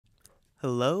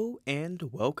Hello and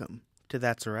welcome to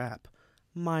That's a Wrap.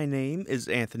 My name is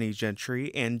Anthony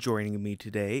Gentry, and joining me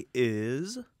today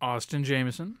is Austin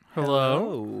Jameson.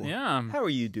 Hello. Yeah. How are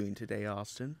you doing today,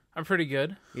 Austin? I'm pretty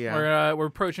good. Yeah. We're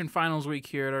approaching finals week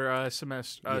here at our Yes.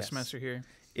 semester here.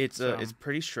 It's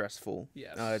pretty stressful.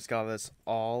 Yes. It's got us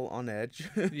all on edge,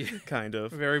 Yeah. kind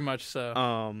of. Very much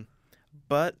so.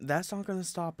 But that's not going to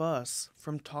stop us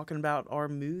from talking about our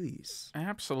movies.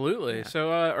 Absolutely. Yeah.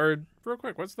 So, real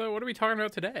quick, what are we talking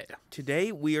about today?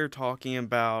 Today we are talking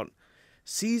about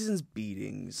Season's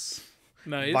Beatings,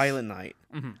 Nice. Violent Night.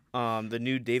 Mm-hmm. The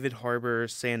new David Harbour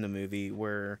Santa movie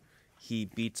where he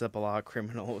beats up a lot of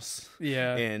criminals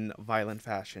Yeah. in violent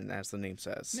fashion, as the name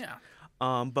says. Yeah.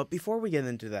 But before we get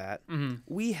into that,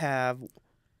 we have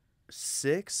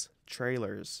 6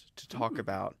 trailers to talk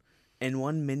about and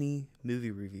one mini movie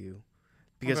review.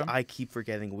 Because Okay. I keep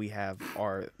forgetting we have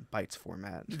our Bites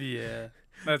format. Yeah.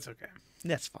 That's okay.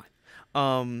 That's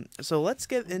fine. So let's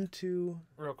get into...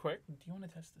 Real quick, do you want to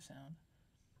test the sound?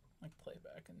 Like play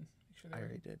back and make sure I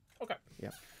already did. Okay. Yeah.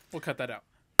 We'll cut that out.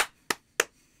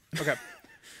 Okay.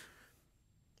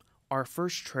 Our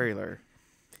first trailer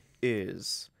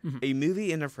is a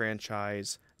movie in a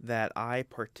franchise that I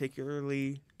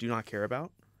particularly do not care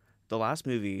about. The last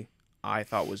movie I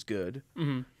thought was good.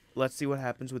 Mm-hmm. Let's see what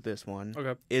happens with this one.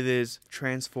 Okay. It is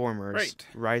Transformers: Right.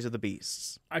 Rise of the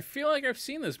Beasts. I feel like I've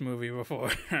seen this movie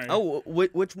before. Oh,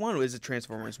 which one is it?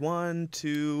 Transformers 1,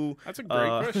 2? That's a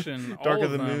great question. Dark All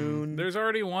of the them. Moon. There's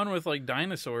already one with like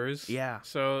dinosaurs. Yeah.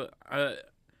 So,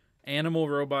 animal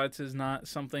robots is not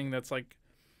something that's like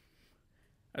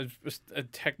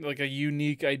a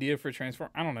unique idea for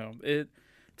Transform. I don't know.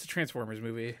 It's a Transformers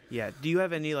movie. Yeah. Do you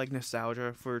have any like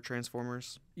nostalgia for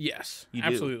Transformers? Yes, You do?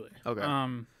 absolutely. Okay.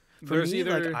 For There's me,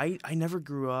 either I never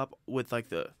grew up with like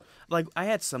I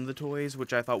had some of the toys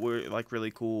which I thought were like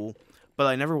really cool, but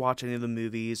I never watched any of the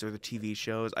movies or the TV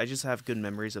shows. I just have good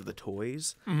memories of the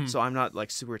toys, so I'm not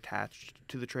like super attached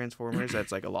to the Transformers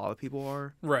as like a lot of people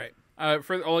are. right.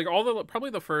 For like probably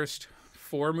the first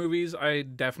 4 movies, I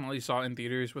definitely saw in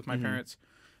theaters with my parents.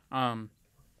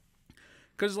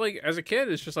 Because like as a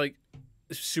kid, it's just like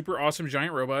super awesome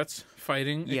giant robots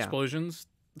fighting, Yeah. explosions,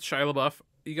 Shia LaBeouf.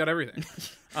 You got everything.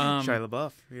 Shia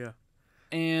LaBeouf, yeah.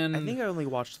 And I think I only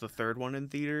watched the third one in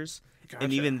theaters, and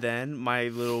Gotcha. even then, my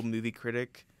little movie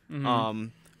critic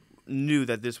knew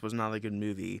that this was not a good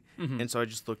movie, and so I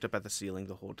just looked up at the ceiling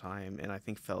the whole time, and I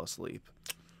think fell asleep.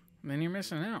 then you're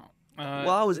missing out. Well,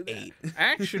 I was 8.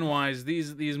 Action wise,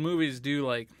 these movies do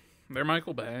like they're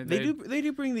Michael Bay. They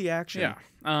do bring the action.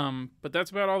 Yeah. But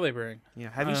that's about all they bring. Yeah.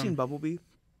 Have you seen Bumblebee?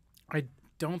 I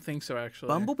don't think so actually.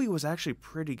 Bumblebee was actually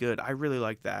pretty good. I really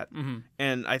liked that,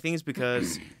 and I think it's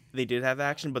because they did have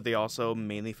action, but they also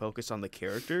mainly focused on the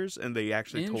characters, and they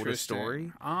actually told a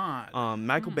story. Odd.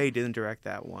 Michael Bay didn't direct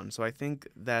that one, so I think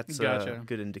that's Gotcha. a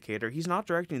good indicator. He's not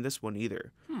directing this one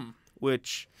either,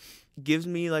 which gives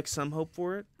me like some hope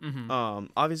for it.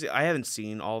 Obviously, I haven't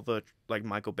seen all the like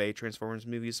Michael Bay Transformers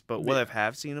movies, but what I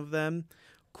have seen of them,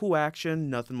 cool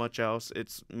action, nothing much else.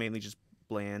 It's mainly just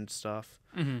bland stuff.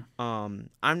 I'm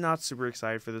not super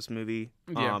excited for this movie.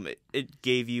 Yeah. It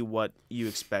gave you what you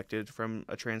expected from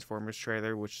a Transformers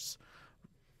trailer, which is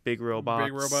big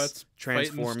robots,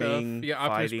 transforming, Yeah,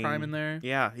 Optimus fighting. Prime in there.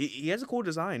 Yeah, he has a cool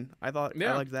design. I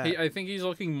like that. I think he's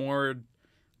looking more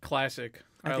classic.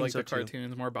 I I think like so, the too.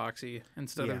 cartoons, more boxy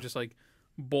instead Yeah. of just like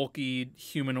bulky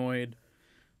humanoid,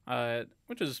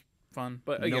 which is fun.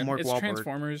 But again, Mark it's Wahlberg.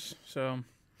 Transformers, so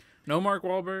no Mark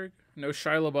Wahlberg, no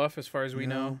Shia LaBeouf as far as we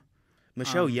know.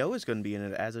 Michelle Yeoh is going to be in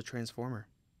it as a Transformer.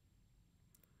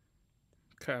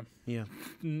 Okay. Yeah.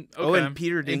 Okay. Oh, and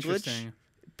Peter Dinklage, Interesting.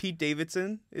 Pete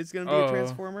Davidson is going to be a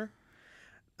Transformer.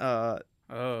 Oh.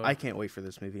 I can't wait for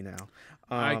this movie now.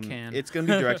 I can. It's going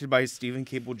to be directed by Stephen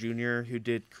Cable Jr., who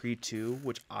did Creed 2,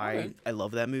 which Okay. I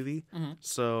love that movie.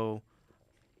 So,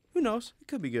 who knows? It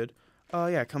could be good.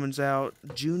 Yeah, it comes out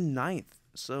June 9th.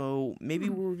 So, maybe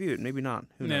we'll review it. Maybe not.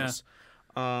 Who Yeah. knows?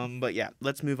 But yeah,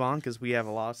 let's move on because we have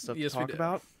a lot of stuff Yes, to we talk do.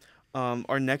 about.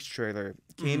 Our next trailer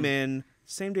came in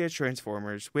same day as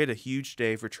Transformers. We had a huge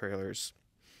day for trailers.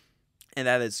 And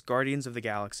that is Guardians of the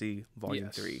Galaxy Volume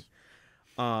Yes.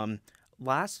 3.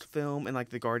 Last film in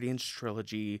like the Guardians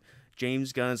trilogy,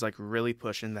 James Gunn is like really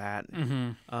pushing that.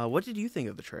 What did you think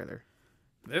of the trailer?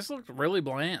 This looked really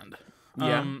bland.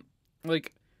 Yeah.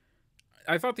 Like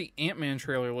I thought the Ant-Man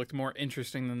trailer looked more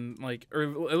interesting than like, or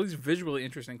at least visually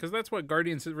interesting, because that's what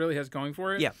Guardians really has going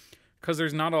for it. Yeah. Because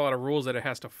there's not a lot of rules that it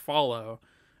has to follow.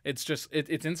 It's just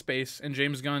it's in space, and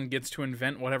James Gunn gets to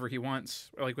invent whatever he wants,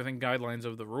 like within guidelines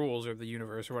of the rules of the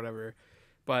universe or whatever.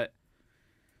 But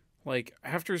like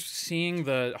after seeing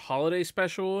the holiday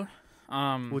special,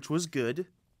 which was good.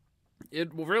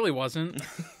 It really wasn't.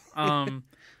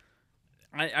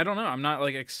 I don't know. I'm not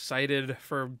like excited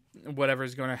for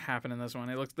whatever's going to happen in this one.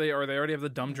 It looks they already have the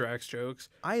dumb Drax jokes.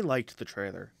 I liked the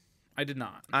trailer. I did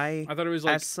not. I thought it was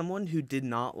like, as someone who did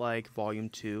not like Volume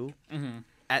 2 mm-hmm.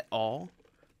 at all,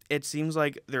 it seems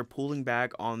like they're pulling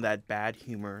back on that bad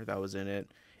humor that was in it.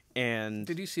 And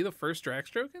did you see the first Drax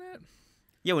joke in it?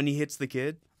 Yeah, when he hits the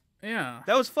kid. Yeah,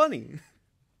 that was funny.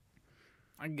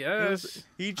 I guess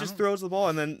he just throws the ball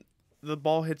and then the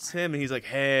ball hits him and he's like,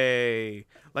 "Hey!"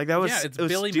 Like that was it's it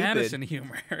was Billy stupid. Madison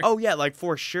humor. Oh yeah, like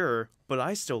for sure. But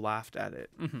I still laughed at it.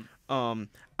 Mm-hmm. I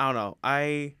don't know.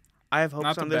 I have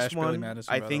hopes on this one.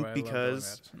 Madison, I think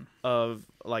because of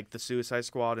like the Suicide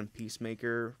Squad and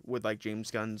Peacemaker with like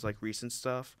James Gunn's like recent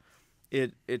stuff,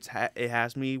 it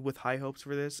has me with high hopes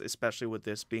for this, especially with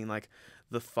this being like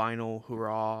the final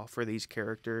hurrah for these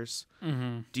characters.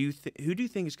 Mm-hmm. Who do you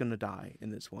think is gonna die in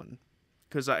this one?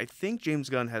 Because I think James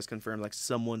Gunn has confirmed like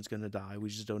someone's gonna die. We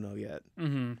just don't know yet.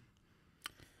 Mm-hmm.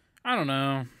 I don't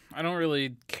know. I don't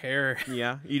really care.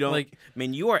 Yeah, you don't. Like, I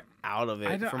mean, you are out of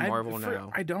it from Marvel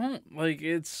now. I don't like.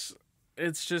 It's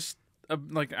just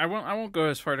like I won't go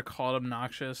as far to call it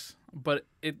obnoxious, but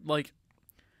it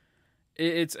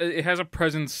has a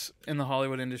presence in the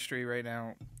Hollywood industry right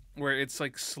now where it's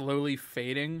like slowly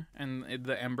fading and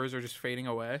the embers are just fading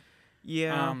away.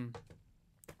 Yeah.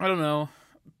 I don't know.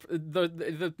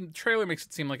 The trailer makes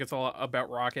it seem like it's all about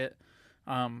Rocket.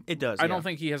 It does. I don't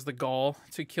think he has the gall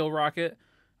to kill Rocket,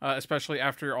 especially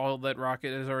after all that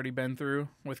Rocket has already been through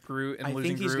with Groot and losing Groot. I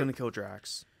think he's going to kill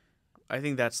Drax. I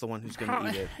think that's the one who's going to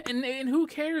eat it. And who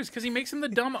cares? Because he makes him the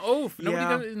dumb oaf.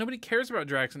 Nobody cares about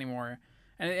Drax anymore.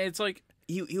 And it's like...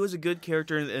 He was a good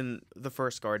character in the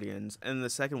first Guardians, and the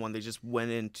second one they just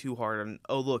went in too hard on.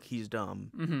 Oh look, he's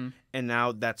dumb, mm-hmm. and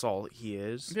now that's all he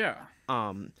is. Yeah.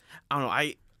 I don't know.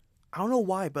 I don't know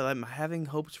why, but I'm having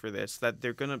hopes for this that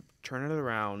they're gonna turn it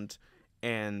around,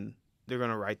 and they're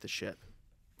gonna right the ship.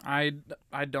 I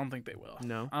don't think they will.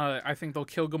 No. I think they'll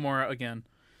kill Gamora again.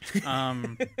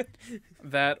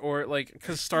 That or like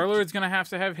because Star-Lord's gonna have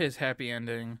to have his happy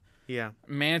ending. Yeah.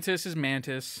 Mantis is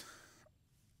Mantis.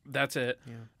 That's it.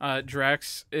 Yeah.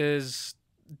 Drax is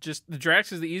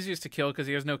the easiest to kill because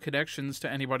he has no connections to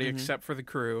anybody mm-hmm. except for the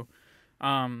crew.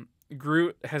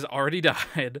 Groot has already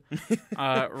died.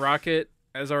 Rocket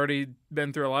has already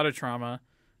been through a lot of trauma.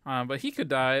 But he could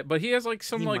die. But he has like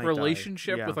some like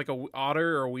relationship with like a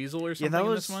otter or a weasel or something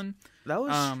in this one. That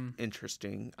was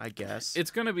interesting, I guess. It's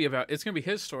gonna be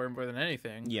his story more than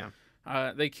anything. Yeah.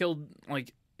 They killed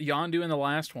like Yondu in the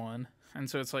last one, and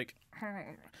so it's like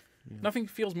nothing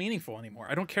feels meaningful anymore.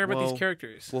 I don't care about these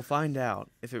characters. We'll find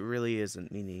out if it really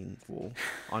isn't meaningful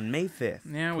on May 5th,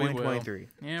 2023.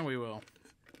 Yeah, we will.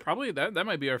 Probably that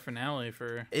might be our finale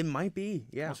for... It might be,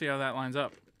 yeah. We'll see how that lines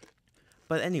up.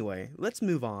 But anyway, let's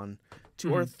move on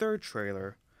to our third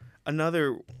trailer.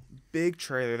 Another big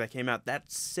trailer that came out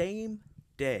that same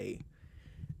day.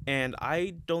 And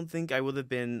I don't think I would have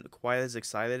been quite as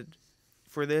excited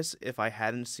for this if I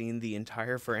hadn't seen the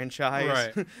entire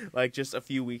franchise like just a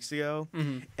few weeks ago.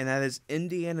 Mm-hmm. And that is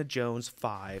Indiana Jones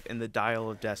 5 and the Dial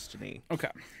of Destiny. Okay.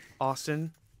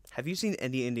 Austin, have you seen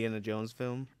any Indiana Jones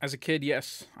film? As a kid,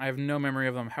 yes. I have no memory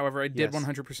of them. However, I did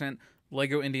 100%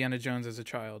 Lego Indiana Jones as a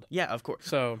child. Yeah, of course.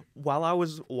 So while I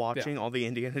was watching all the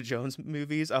Indiana Jones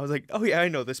movies, I was like, oh yeah, I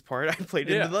know this part. I played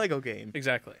it in the Lego game.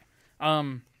 Exactly.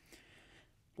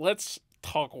 Let's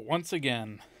talk once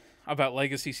again about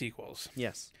legacy sequels.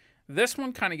 Yes. This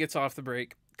one kind of gets off the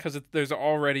break because there's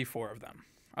already 4 of them.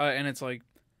 And it's like,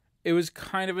 it was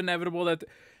kind of inevitable that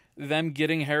them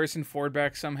getting Harrison Ford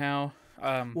back somehow.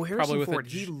 Well, Harrison Ford,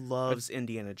 he loves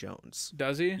Indiana Jones.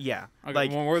 Does he? Yeah. Okay,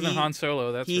 like more than Han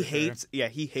Solo, that's he for hates. Sure. Yeah,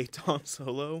 he hates Han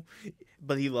Solo,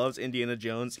 but he loves Indiana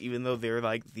Jones, even though they're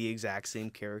like the exact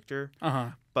same character.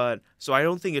 But so I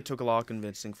don't think it took a lot of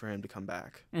convincing for him to come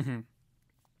back.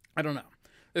 I don't know.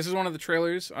 This is one of the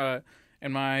trailers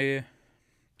in my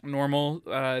normal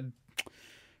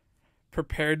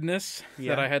preparedness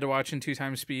that I had to watch in 2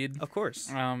 times speed. Of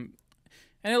course.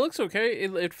 And it looks okay.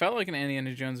 It felt like an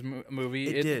Indiana Jones movie.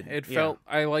 It did. It felt.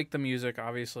 I like the music,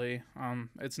 obviously.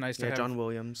 It's nice to have John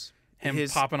Williams. Him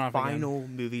his popping off final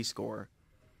again. Movie score.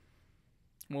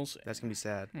 We'll see. That's gonna be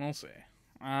sad. We'll see.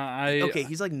 Okay,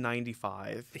 he's like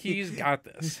 95. He's got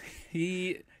this.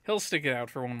 He'll stick it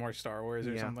out for one more Star Wars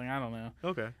or something. I don't know.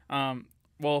 Okay.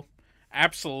 Well,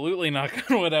 absolutely not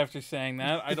good after saying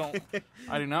that. I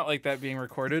do not like that being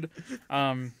recorded.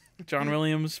 John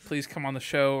Williams, please come on the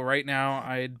show right now.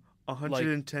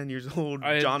 110 years old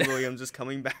John Williams is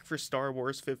coming back for Star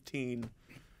Wars 15.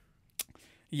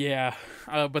 Yeah,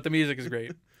 but the music is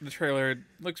great. The trailer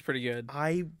looks pretty good.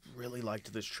 I really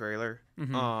liked this trailer.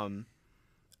 Mm-hmm.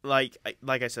 Like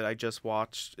I said, I just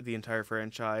watched the entire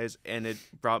franchise, and it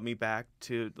brought me back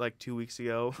to like 2 weeks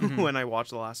ago when I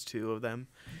watched the last two of them.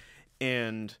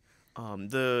 And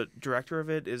the director of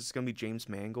it is going to be James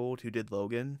Mangold, who did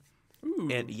Logan. Ooh.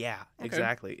 And yeah, Okay.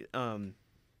 exactly.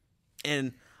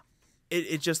 And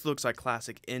it just looks like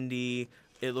classic indie.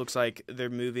 It looks like they're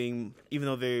moving, even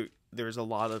though there's a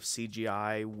lot of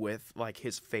CGI with like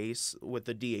his face with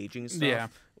the de-aging stuff. Yeah.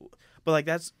 But like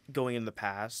that's going in the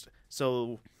past.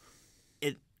 So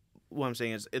what I'm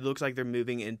saying is it looks like they're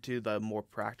moving into the more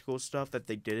practical stuff that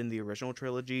they did in the original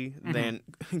trilogy than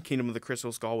Kingdom of the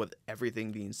Crystal Skull with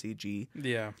everything being CG.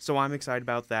 Yeah. So I'm excited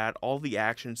about that. All the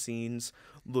action scenes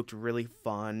looked really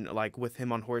fun, like with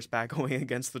him on horseback going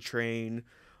against the train.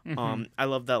 I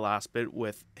love that last bit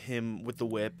with him with the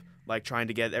whip, like trying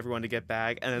to get everyone to get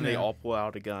back, and then they all pull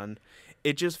out a gun.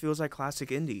 It just feels like classic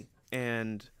indie,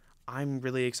 and I'm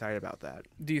really excited about that.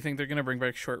 Do you think they're going to bring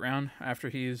back Short Round after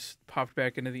he's popped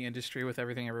back into the industry with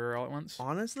Everything Everywhere All at Once?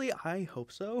 Honestly, I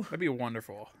hope so. That'd be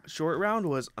wonderful. Short Round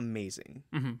was amazing.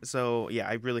 So, yeah,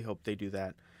 I really hope they do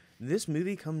that. This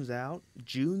movie comes out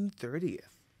June 30th.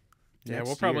 Yeah,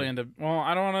 we'll probably end up... Well,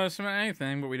 I don't want to submit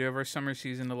anything, but we do have our summer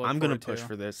season to look I'm going to push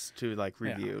for this to, like,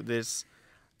 review. Yeah.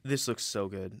 This looks so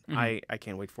good. I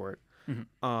can't wait for it.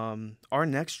 Our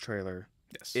next trailer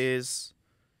is...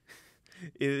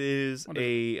 It is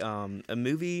a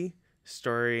movie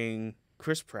starring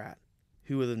Chris Pratt.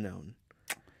 Who would have known?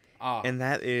 And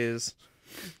that is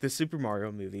the Super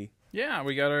Mario movie. Yeah,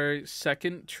 we got our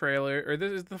second trailer. Or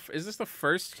is this the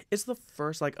first? It's the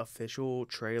first like official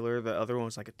trailer. The other one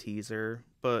was like a teaser,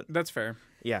 but that's fair.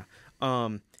 Yeah.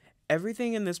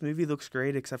 Everything in this movie looks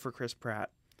great except for Chris Pratt.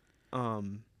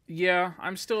 Yeah,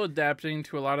 I'm still adapting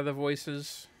to a lot of the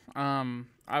voices.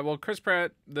 Chris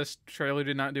Pratt, this trailer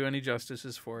did not do any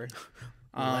justices for.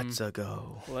 Let's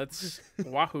go.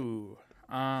 Wahoo.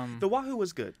 The Wahoo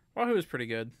was good. Wahoo was pretty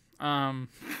good. I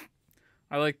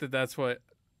like that. That's what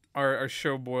our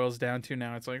show boils down to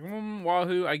now. It's like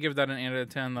Wahoo. I give that an 8 out of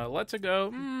 10. Let's go.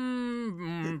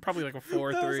 Probably like a 4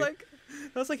 or 3.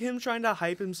 That was like him trying to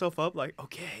hype himself up. Like,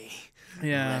 okay.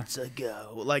 Yeah. Let's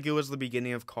go. Like it was the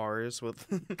beginning of Cars with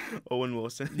Owen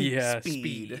Wilson. Yeah.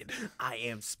 Speed. I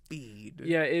am Speed.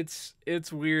 Yeah, it's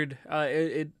weird.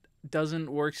 It doesn't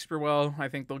work super well. I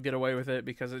think they'll get away with it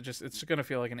because it's gonna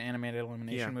feel like an animated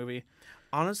Illumination movie.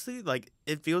 Honestly, like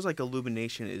it feels like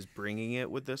Illumination is bringing it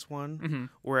with this one,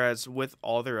 whereas with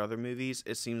all their other movies,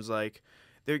 it seems like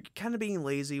they're kind of being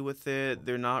lazy with it.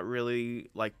 They're not really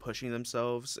like pushing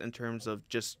themselves in terms of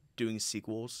just doing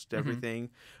sequels to everything.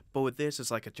 But with this,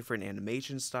 it's like a different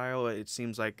animation style. It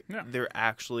seems like they're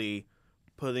actually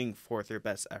putting forth their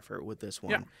best effort with this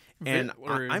one. Yeah. And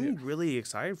I'm really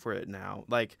excited for it now.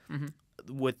 Like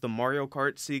with the Mario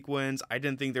Kart sequence, I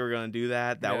didn't think they were going to do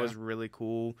that. That was really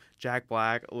cool. Jack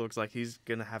Black looks like he's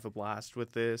going to have a blast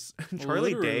with this.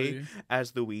 Charlie Day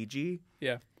as Luigi.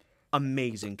 Yeah.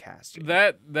 Amazing casting.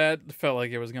 That felt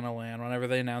like it was gonna land whenever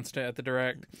they announced it at the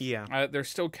direct. Yeah, they're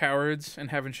still cowards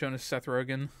and haven't shown us Seth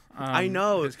Rogen. I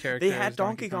know his character. They had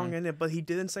Donkey Kong in it, but he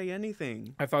didn't say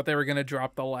anything. I thought they were gonna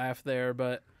drop the laugh there,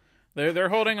 but they're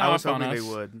holding off on us. I was hoping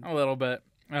they would a little bit.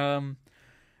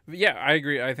 Yeah, I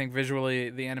agree. I think visually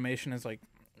the animation is like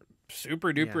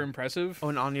super duper impressive. Oh,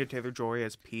 and Anya Taylor-Joy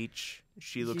as Peach.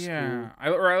 She looks cool. I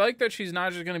like that she's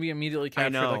not just going to be immediately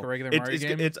captured like a regular Mario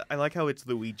game. I like how it's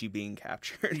Luigi being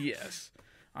captured. Yes.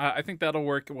 I think that'll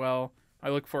work well. I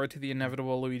look forward to the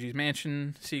inevitable Luigi's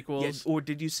Mansion sequels. Yes. Or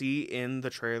did you see in the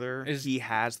trailer, he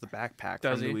has the backpack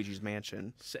from Luigi's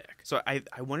Mansion. Sick. So I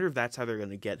wonder if that's how they're going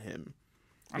to get him.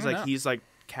 He's like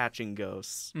catching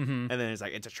ghosts, and then it's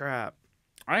like, it's a trap.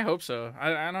 I hope so.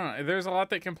 I don't know. There's a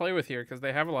lot they can play with here because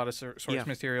they have a lot of source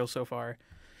material so far.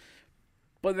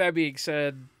 But that being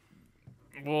said,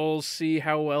 we'll see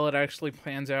how well it actually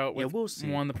plans out with,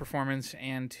 one, the performance,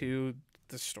 and two,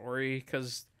 the story.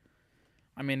 Because,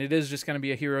 I mean, it is just going to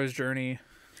be a hero's journey,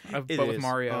 with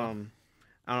Mario.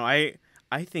 I don't know.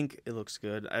 I think it looks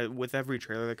good. With every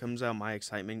trailer that comes out, my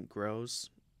excitement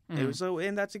grows.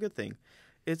 And that's a good thing.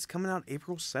 It's coming out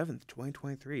April 7th,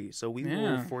 2023. So we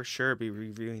will for sure be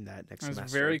reviewing that next semester.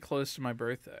 It's very close to my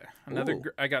birthday.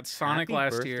 I got Sonic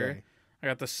last year. I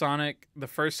got the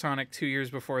first Sonic 2 years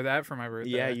before that for my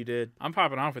birthday. Yeah, you did. I'm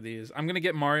popping off with these. I'm going to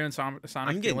get Mario and Sonic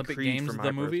the Olympic Games, for my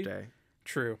the movie. Birthday.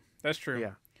 True. That's true.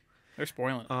 Yeah. They're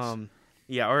spoiling us.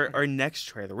 Yeah, our next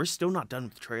trailer. We're still not done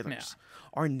with trailers. Yeah.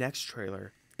 Our next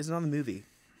trailer is not a movie,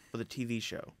 but a TV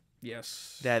show.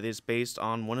 Yes. That is based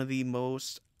on one of the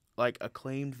most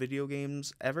acclaimed video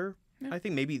games ever. Yeah. I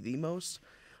think maybe the most.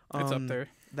 It's up there.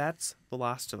 That's The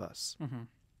Last of Us. Mm-hmm.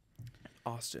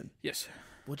 Austin. Yes.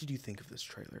 What did you think of this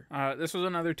trailer? This was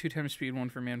another 2-time speed one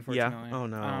for me, unfortunately. Yeah. Oh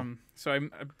no. So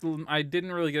I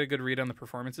didn't really get a good read on the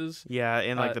performances. Yeah,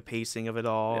 and like the pacing of it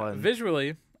all. Yeah, and...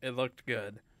 Visually, it looked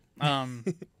good.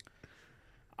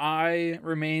 I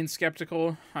remain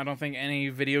skeptical. I don't think any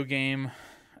video game,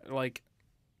 like,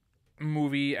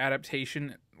 movie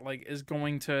adaptation, like, is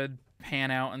going to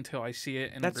pan out until I see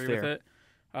it and That's agree fair. with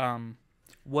it.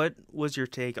 What was your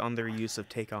take on their use of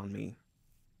 "Take on Me"?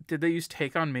 Did they use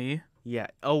 "Take on Me"? Yeah.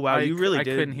 Oh wow, you really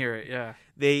did. I couldn't hear it. Yeah.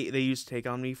 They used "Take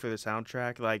on Me" for the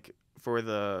soundtrack, like for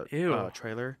the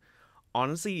trailer.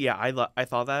 Honestly, yeah, I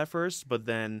thought that at first, but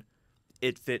then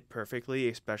it fit perfectly,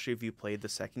 especially if you played the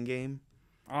second game.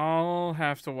 I'll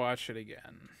have to watch it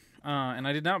again. And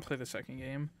I did not play the second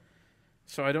game,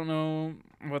 so I don't know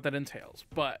what that entails.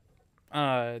 But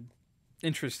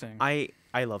interesting. I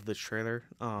love this trailer.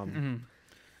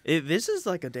 This is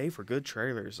like a day for good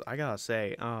trailers, I gotta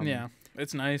say. Yeah,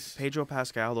 it's nice. Pedro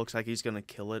Pascal looks like he's gonna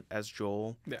kill it as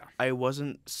Joel. Yeah. I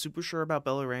wasn't super sure about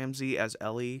Bella Ramsey as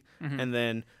Ellie, and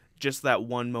then just that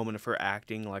one moment of her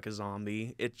acting like a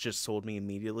zombie, it just sold me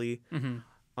immediately.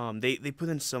 They put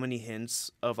in so many hints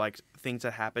of like things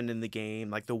that happened in the game,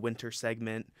 like the winter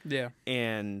segment,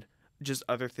 and just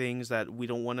other things that we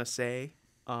don't want to say,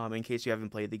 in case you haven't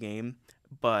played the game.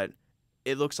 But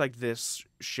it looks like this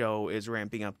show is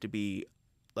ramping up to be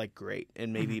like great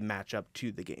and maybe match up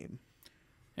to the game.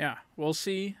 Yeah, we'll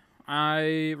see.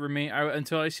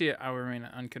 Until I see it, I will remain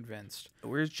unconvinced.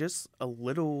 We're just a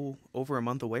little over a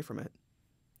month away from it.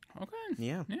 Okay.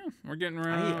 Yeah. Yeah, we're getting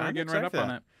right up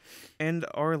on it. And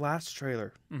our last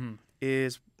trailer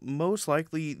is most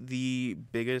likely the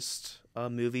biggest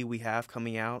movie we have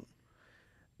coming out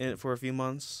for a few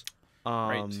months.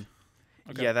 Right.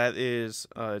 Okay. Yeah, that is.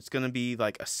 It's gonna be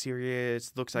like a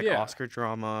serious, looks like Oscar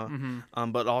drama,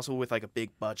 but also with like a big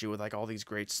budget with like all these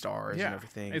great stars and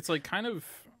everything. It's like kind of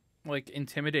like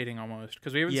intimidating almost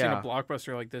because we haven't seen a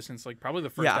blockbuster like this since like probably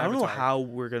the first. Yeah, I don't know Avatar. how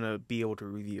we're gonna be able to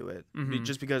review it,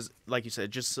 just because, like you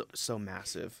said, just so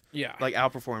massive. Yeah, like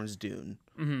outperforms Dune.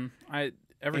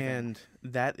 Everything. And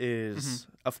that is,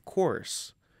 of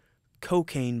course,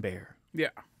 Cocaine Bear. Yeah,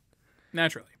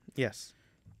 naturally. Yes.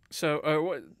 So,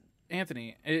 what,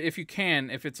 Anthony? If you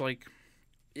can, if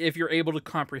you're able to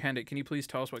comprehend it, can you please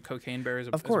tell us what Cocaine Bear is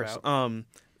about? Of course.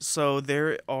 So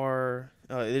there's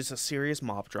a serious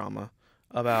mob drama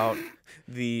about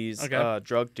these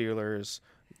drug dealers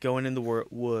going in the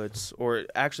woods, or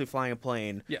actually flying a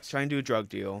plane, trying to do a drug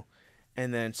deal,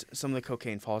 and then some of the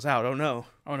cocaine falls out. Oh no!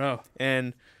 Oh no!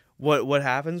 And what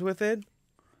happens with it?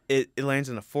 It lands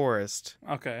in a forest.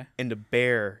 Okay. And the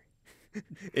bear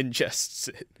ingests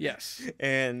it. Yes.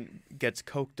 And gets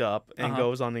coked up and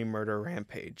goes on a murder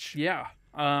rampage. Yeah.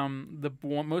 The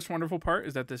most wonderful part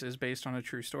is that this is based on a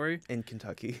true story. In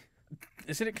Kentucky.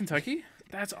 Is it Kentucky?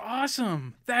 That's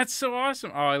awesome. That's so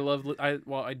awesome. Oh, I love.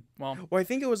 Well, I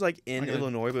think it was like in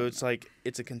Illinois, but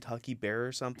it's a Kentucky bear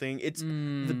or something.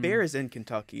 The bear is in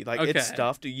Kentucky. Like it's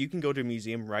stuffed. You can go to a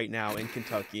museum right now in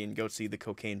Kentucky and go see the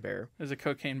cocaine bear. There's a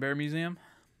cocaine bear museum.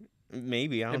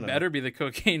 Maybe, I don't know. It better be the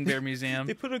Cocaine Bear Museum.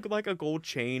 They put a gold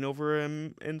chain over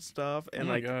him and stuff, and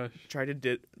try to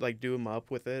do him up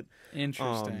with it.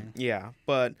 Interesting. Yeah,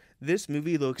 but this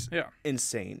movie looks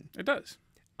insane. It does.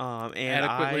 And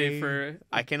adequately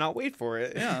I cannot wait for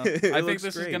it. Yeah, I think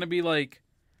this is going to be like,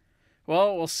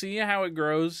 well, we'll see how it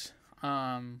grows.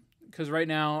 Because right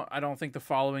now I don't think the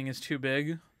following is too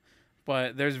big.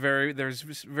 But there's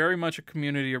very much a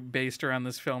community based around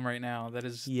this film right now that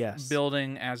is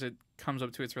building as it comes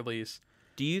up to its release.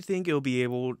 Do you think it'll be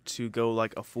able to go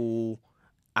like a full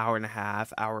hour and a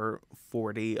half, hour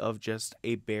 40 of just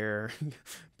a bear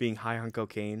being high on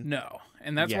cocaine? No,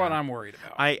 and that's what I'm worried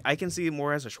about. I can see it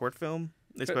more as a short film,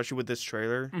 especially with this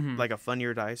trailer, like a Funny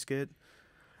or Die skit.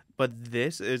 But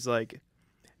this is like,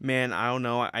 man, I don't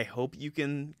know. I hope you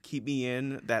can keep me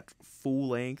in that full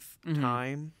length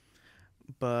time.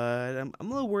 But I'm a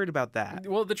little worried about that.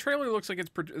 Well, the trailer looks like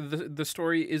the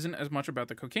story isn't as much about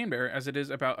the cocaine bear as it is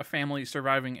about a family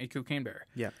surviving a cocaine bear.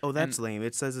 Yeah. Oh, that's lame.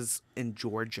 It says it's in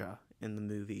Georgia in the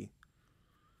movie.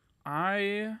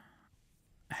 I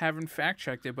haven't fact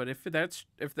checked it, but if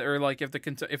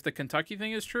the Kentucky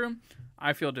thing is true,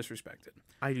 I feel disrespected.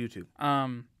 I do too.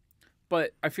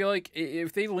 But I feel like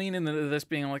if they lean into this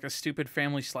being like a stupid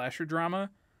family slasher drama,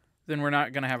 then we're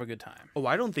not going to have a good time. Oh,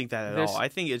 I don't think that at all. I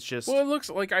think it's just... Well, it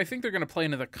looks like I think they're going to play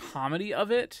into the comedy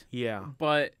of it. Yeah.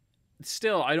 But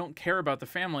still, I don't care about the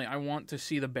family. I want to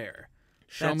see the bear.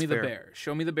 Show me the bear.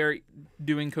 Show me the bear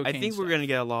doing cocaine. I think we're going to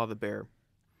get a lot of the bear.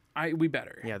 We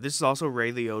better. Yeah, this is also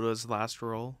Ray Liotta's last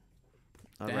role.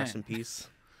 Rest in peace.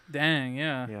 Dang,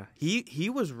 yeah. Yeah. He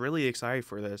was really excited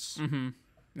for this. Mm-hmm.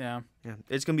 Yeah. Yeah.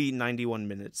 It's gonna be 91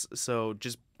 minutes, so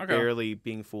just barely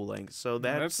being full length. So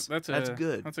that's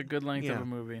good. That's a good length of a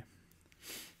movie.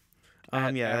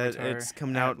 It's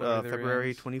coming out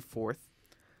February 24th.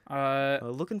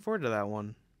 Looking forward to that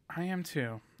one. I am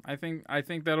too. I think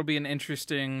that'll be an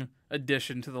interesting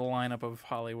addition to the lineup of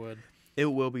Hollywood. It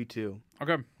will be too.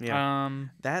 Okay. Yeah.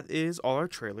 That is all our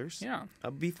trailers. Yeah.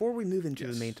 Before we move into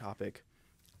the main topic,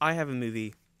 I have a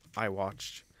movie I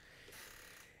watched.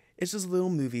 It's this little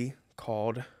movie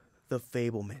called The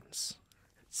Fabelmans.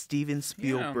 Steven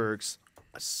Spielberg's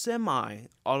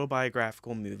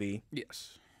semi-autobiographical movie.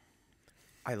 Yes.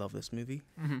 I love this movie.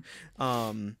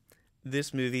 Mm-hmm.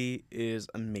 This movie is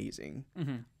amazing.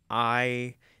 Mm-hmm.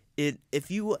 If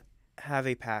you have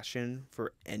a passion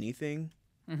for anything,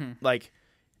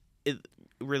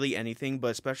 really anything, but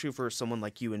especially for someone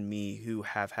like you and me who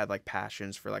have had like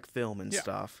passions for like film and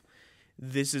stuff,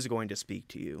 this is going to speak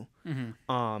to you.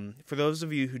 Mm-hmm. For those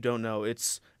of you who don't know,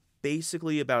 it's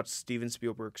basically about Steven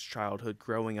Spielberg's childhood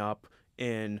growing up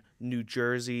in New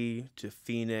Jersey to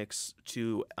Phoenix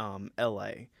to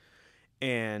LA,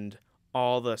 and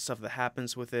all the stuff that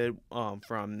happens with it,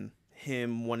 from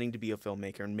him wanting to be a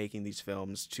filmmaker and making these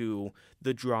films to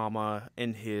the drama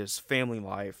in his family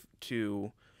life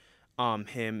to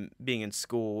him being in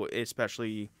school,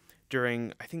 especially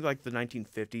during, I think, like the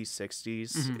 1950s,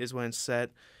 60s is when it's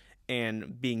set,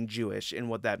 and being Jewish and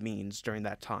what that means during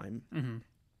that time. Mm-hmm.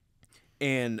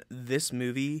 And this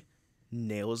movie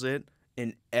nails it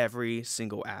in every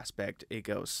single aspect it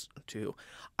goes to.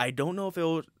 I don't know if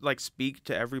it'll like speak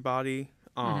to everybody,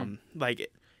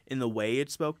 like in the way it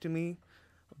spoke to me,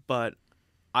 but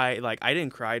I didn't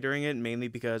cry during it mainly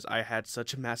because I had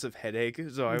such a massive headache.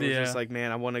 So I was just like,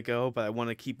 man, I want to go, but I want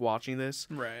to keep watching this.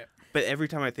 Right. But every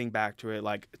time I think back to it,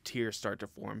 like tears start to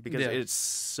form because it's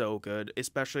so good.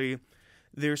 Especially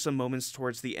there's some moments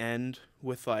towards the end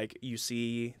with like you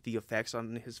see the effects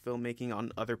on his filmmaking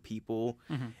on other people,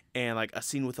 and like a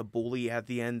scene with a bully at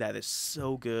the end that is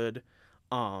so good.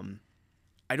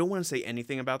 I don't want to say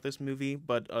anything about this movie,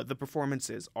 but the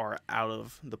performances are out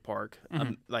of the park,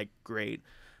 like great.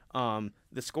 The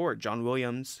score, John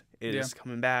Williams is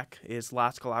coming back. His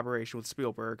last collaboration with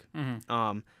Spielberg.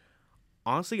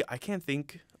 Honestly, I can't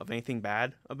think of anything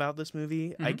bad about this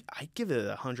movie. I give it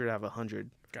 100 out of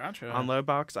 100. Gotcha. On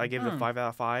Letterboxd, I give it a 5 out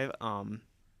of 5.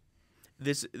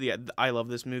 I love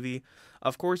this movie.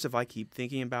 Of course, if I keep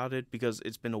thinking about it, because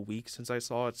it's been a week since I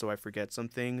saw it, so I forget some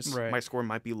things, my score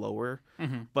might be lower.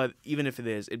 But even if it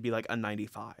is, it'd be like a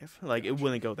 95. Like, it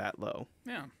wouldn't go that low.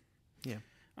 Yeah.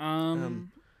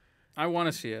 I want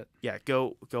to see it. Yeah,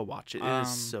 go watch it. It is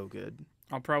so good.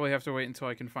 I'll probably have to wait until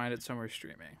I can find it somewhere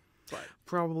streaming. But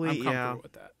probably, I'm comfortable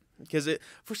with that. Because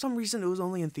for some reason, it was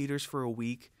only in theaters for a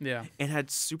week. Yeah. And had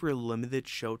super limited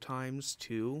show times,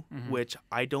 too, which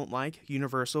I don't like.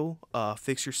 Universal,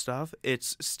 fix your stuff.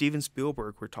 It's Steven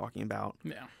Spielberg we're talking about.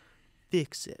 Yeah.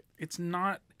 Fix it. It's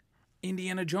not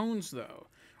Indiana Jones, though,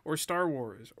 or Star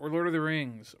Wars, or Lord of the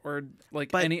Rings, or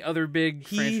like any other big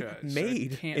franchise. He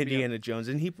made Indiana Jones,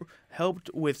 and he helped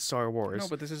with Star Wars. No,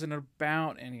 but this isn't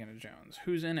about Indiana Jones.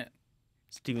 Who's in it?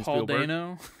 Steven Paul Spielberg.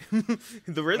 Dano,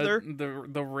 the Riddler,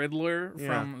 the Riddler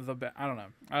from I don't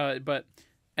know. But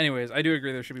anyways, I do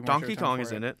agree there should be more. Donkey Kong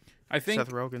is in it. I think Seth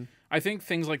Rogen. I think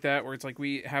things like that, where it's like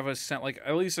we have like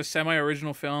at least a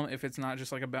semi-original film, if it's not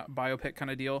just like a biopic kind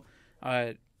of deal.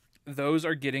 Those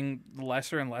are getting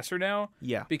lesser and lesser now.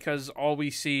 Yeah. Because all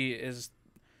we see is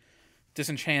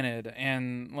Disenchanted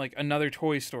and like another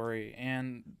Toy Story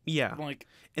and like.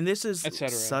 And this is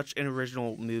such an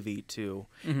original movie, too.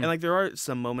 And, like, there are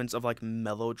some moments of, like,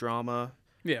 melodrama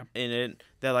in it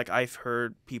that, like, I've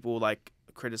heard people, like,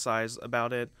 criticize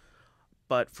about it.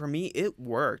 But for me, it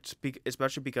worked,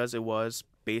 especially because it was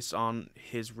based on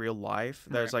his real life.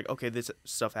 That it's like, okay, this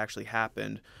stuff actually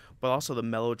happened. But also the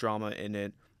melodrama in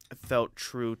it felt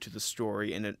true to the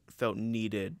story, and it felt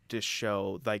needed to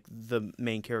show like the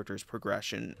main character's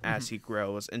progression as he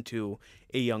grows into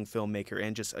a young filmmaker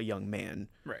and just a young man.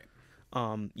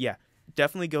 Yeah,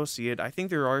 definitely go see it. I think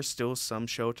there are still some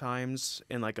showtimes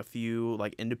in like a few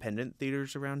like independent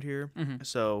theaters around here.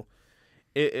 So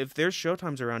if there's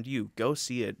showtimes around you, go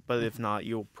see it. But if not,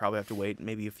 you'll probably have to wait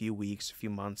maybe a few weeks, a few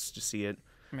months to see it.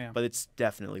 But it's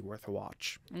definitely worth a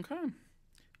watch. Okay.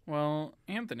 Well,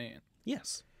 Anthony.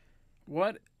 Yes.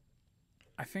 What?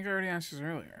 I think I already asked this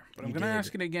earlier, but I'm going to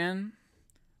ask it again.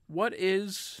 What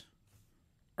is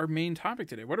our main topic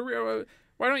today? Why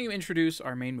don't you introduce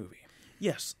our main movie?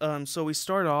 Yes. So we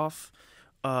start off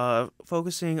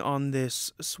focusing on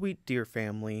this sweet dear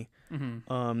family.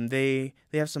 They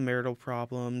have some marital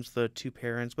problems, the two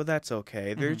parents, but that's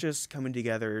okay. They're just coming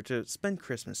together to spend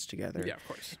Christmas together. Yeah, of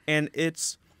course. And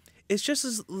it's just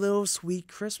this little sweet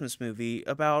Christmas movie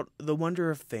about the wonder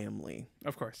of family.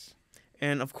 Of course.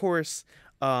 And of course,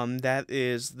 that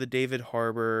is the David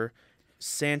Harbour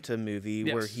Santa movie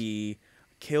where he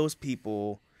kills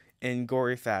people in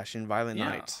gory fashion, Violent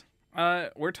Night.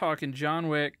 We're talking John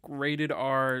Wick, rated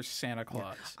R, Santa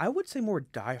Claus. Yeah. I would say more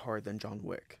Die Hard than John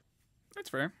Wick. That's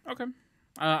fair. Okay.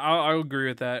 I'll agree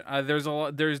with that.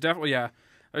 There's definitely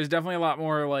a lot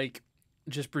more like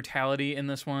just brutality in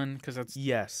this one because that's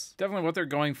definitely what they're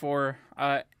going for.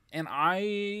 And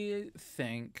I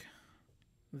think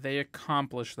they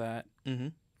accomplish that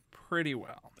pretty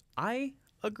well. I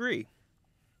agree.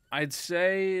 I'd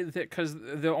say that because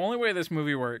the only way this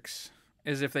movie works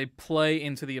is if they play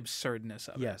into the absurdness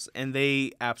of it. Yes, and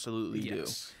they absolutely do.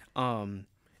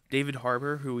 David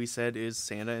Harbour, who we said is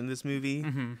Santa in this movie,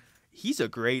 he's a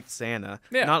great Santa.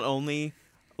 Yeah. Not only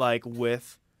like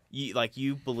with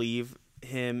you believe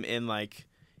him in like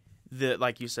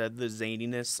you said, the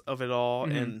zaniness of it all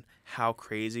and how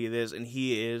crazy it is, and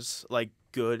he is like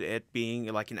good at being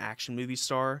like an action movie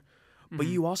star, but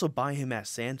you also buy him as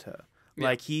Santa. Yeah.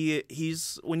 Like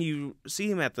he's when you see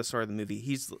him at the start of the movie,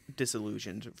 he's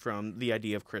disillusioned from the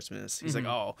idea of Christmas. He's like,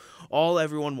 oh, all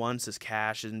everyone wants is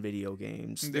cash and video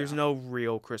games. There's no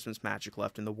real Christmas magic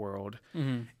left in the world.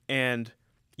 And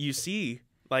you see,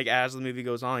 like, as the movie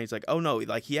goes on, he's like, oh no,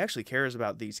 like he actually cares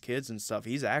about these kids and stuff.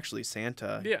 He's actually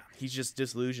Santa. Yeah. He's just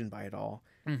disillusioned by it all.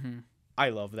 I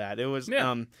love that. It was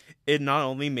it not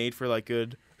only made for like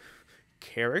good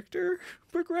character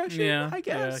progression, I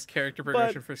guess. Yeah, character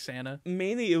progression for Santa.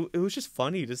 Mainly, it was just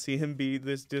funny to see him be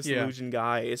this disillusioned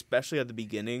guy, especially at the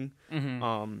beginning,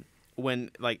 when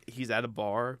like he's at a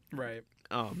bar. Right.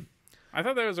 I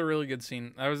thought that was a really good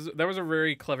scene. That was a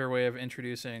very clever way of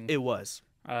introducing. It was.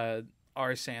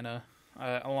 Our Santa,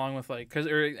 along with like because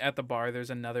at the bar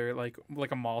there's another like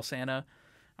a mall Santa,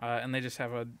 and they just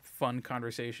have a fun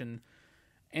conversation.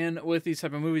 And with these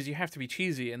type of movies, you have to be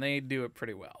cheesy, and they do it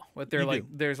pretty well. But they're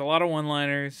there's a lot of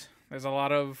one-liners. There's a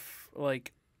lot of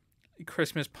like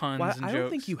Christmas puns and jokes. I don't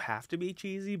think you have to be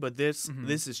cheesy, but this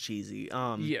is cheesy.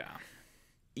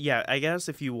 Yeah. I guess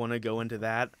if you want to go into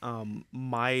that,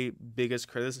 my biggest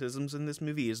criticisms in this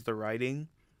movie is the writing.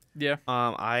 Yeah.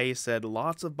 I said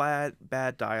lots of bad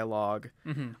dialogue.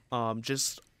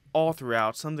 Just all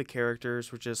throughout. Some of the characters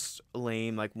were just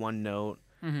lame, like one note,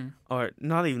 or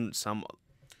not even some.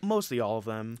 Mostly all of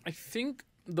them. I think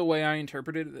the way I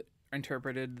interpreted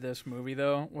this movie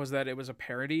though was that it was a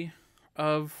parody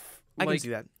of I can see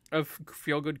that. Of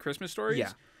feel-good Christmas stories.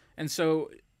 Yeah. And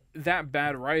so that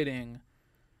bad writing,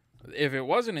 if it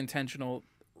wasn't intentional,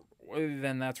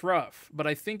 then that's rough. But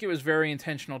I think it was very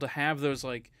intentional to have those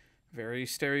like very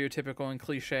stereotypical and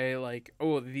cliche like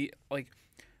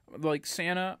like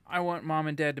Santa, I want mom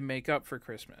and dad to make up for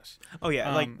Christmas. Oh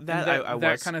yeah, like that. I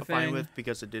was kind of fine with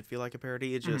because it did feel like a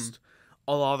parody. It just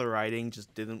a lot of the writing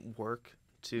just didn't work.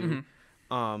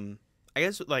 I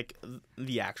guess like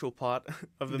the actual plot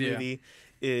of the movie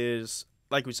is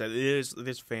like we said, it is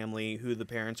this family who the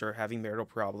parents are having marital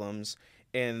problems,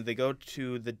 and they go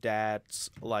to the dad's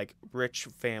like rich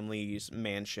family's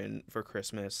mansion for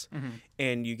Christmas,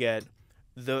 and you get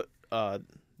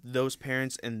those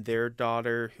parents and their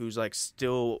daughter who's like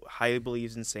still highly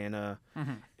believes in Santa,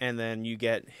 and then you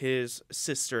get his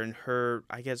sister and her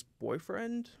I guess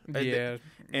boyfriend and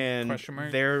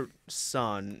their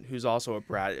son who's also a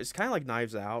brat. It's kind of like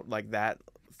Knives Out, like that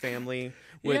family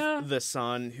with the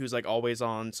son who's like always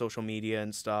on social media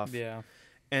and stuff,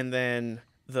 and then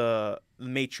the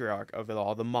matriarch of it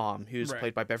all, the mom, who's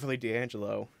played by Beverly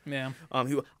D'Angelo. Yeah.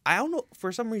 Who I don't know,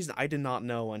 for some reason I did not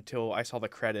know until I saw the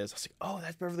credits. I was like, oh,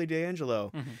 that's Beverly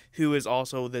D'Angelo, who is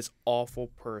also this awful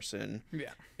person. Yeah.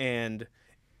 And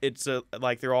it's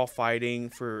like they're all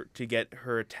fighting to get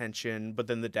her attention, but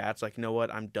then the dad's like, you know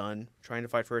what, I'm done trying to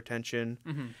fight for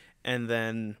attention. And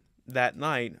then that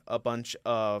night, a bunch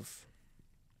of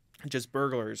just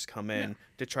burglars come in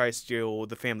to try to steal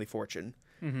the family fortune.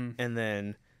 And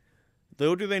then,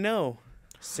 little do they know,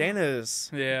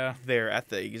 Santa's there at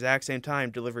the exact same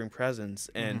time delivering presents.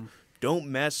 And don't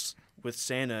mess with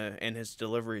Santa and his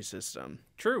delivery system.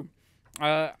 True.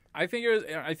 I think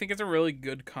it's a really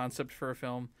good concept for a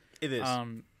film. It is.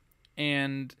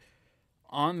 And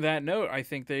on that note, I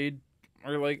think they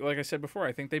are like I said before,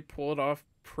 I think they pull it off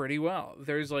pretty well.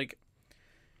 There's like,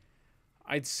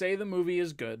 I'd say the movie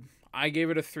is good. I gave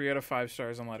it a 3 out of 5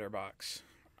 stars on Letterboxd.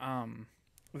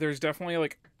 There's definitely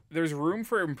like there's room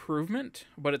for improvement,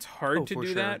 but it's hard to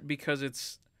do that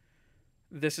because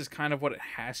this is kind of what it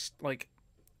has. Like,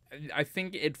 I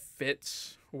think it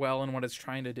fits well in what it's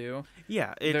trying to do.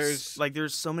 Yeah,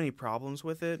 there's so many problems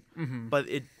with it, but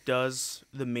it does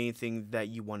the main thing that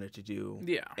you want it to do.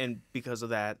 Yeah, and because of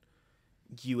that,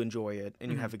 you enjoy it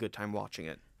and you have a good time watching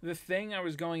it. The thing I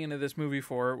was going into this movie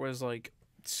for was like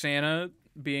Santa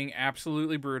being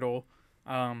absolutely brutal,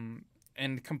 and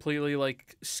completely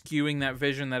like skewing that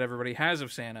vision that everybody has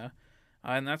of Santa,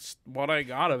 and that's what I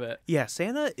got of it. Yeah,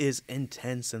 Santa is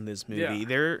intense in this movie.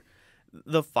 Yeah.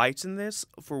 The fights in this,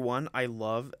 for one, I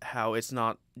love how it's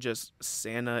not just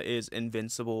Santa is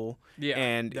invincible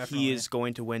and definitely. he is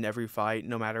going to win every fight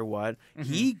no matter what.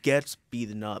 He gets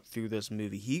beaten up through this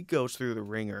movie. He goes through the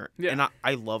ringer. Yeah. And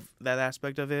I love that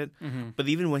aspect of it. But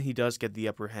even when he does get the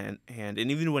upper hand, and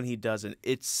even when he doesn't,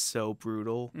 it's so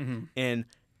brutal in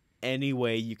any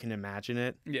way you can imagine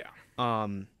it. Yeah.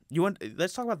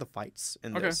 Let's talk about the fights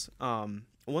in this. One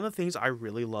of the things I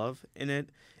really love in it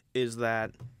is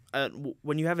that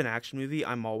when you have an action movie,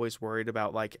 I'm always worried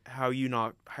about like how are you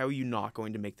not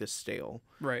going to make this stale,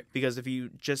 right? Because if you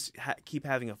just keep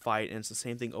having a fight and it's the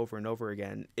same thing over and over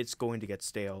again, it's going to get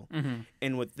stale.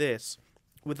 And with this,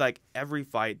 with like every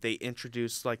fight, they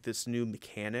introduce like this new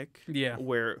mechanic,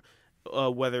 where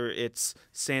whether it's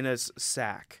Santa's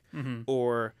sack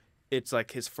or it's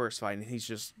like his first fight and he's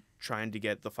just trying to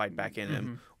get the fight back in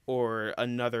him. Or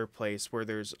another place where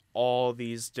there's all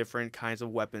these different kinds of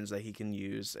weapons that he can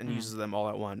use and uses them all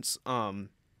at once. And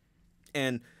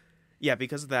yeah,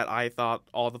 because of that, I thought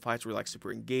all the fights were like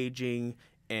super engaging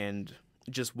and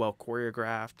just well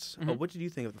choreographed. What did you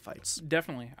think of the fights?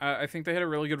 Definitely. I think they had a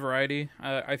really good variety.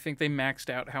 I think they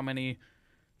maxed out how many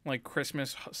like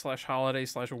Christmas / holiday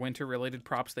 / winter related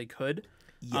props they could.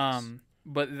 Yes.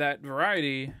 But that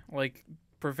variety like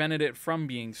prevented it from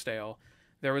being stale.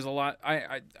 There was a lot.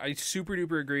 I super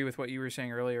duper agree with what you were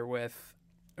saying earlier with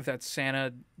that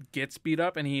Santa gets beat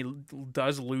up and he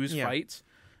does lose fights.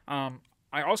 I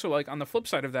also like on the flip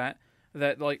side of that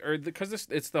like because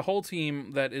it's the whole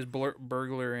team that is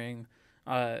burglaring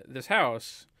this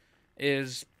house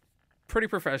is pretty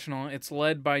professional. It's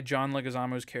led by John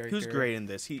Leguizamo's character, who's great in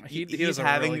this. He's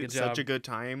having really such a good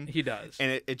time. He does,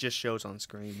 and it just shows on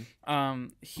screen.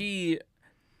 He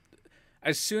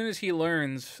as soon as he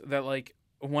learns that like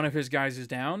one of his guys is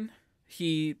down,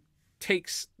 he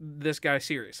takes this guy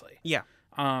seriously. Yeah.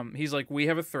 He's like, we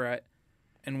have a threat,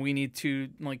 and we need to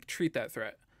like treat that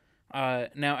threat.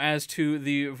 Now, as to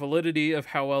the validity of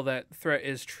how well that threat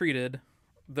is treated,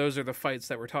 those are the fights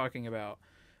that we're talking about.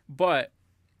 But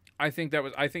I think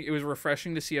it was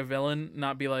refreshing to see a villain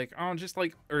not be like, oh, just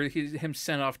like, or him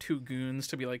send off two goons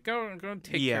to be like, go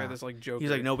take care of this like Joker.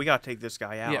 He's like, no, we gotta take this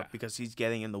guy out because he's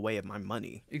getting in the way of my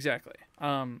money. Exactly.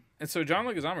 And so John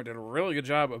Leguizamo did a really good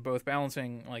job of both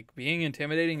balancing like being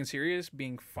intimidating and serious,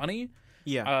 being funny,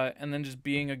 and then just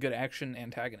being a good action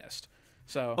antagonist.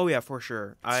 So oh yeah, for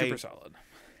sure, super solid.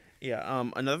 Yeah.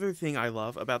 Another thing I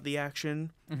love about the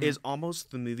action is almost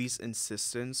the movie's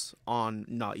insistence on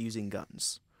not using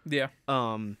guns. Yeah.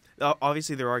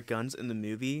 Obviously there are guns in the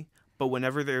movie, but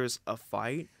whenever there's a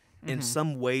fight, in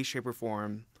some way, shape, or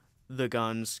form, the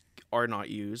guns are not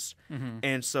used,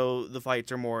 and so the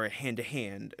fights are more hand to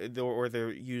hand, or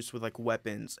they're used with like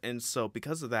weapons, and so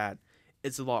because of that,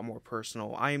 it's a lot more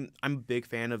personal. I'm a big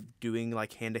fan of doing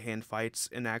like hand to hand fights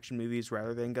in action movies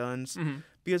rather than guns,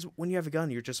 because when you have a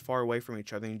gun, you're just far away from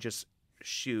each other and you just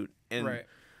shoot and. Right.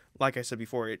 Like I said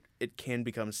before, it can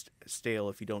become stale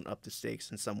if you don't up the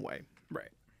stakes in some way. Right.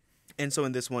 And so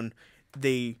in this one,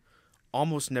 they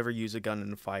almost never use a gun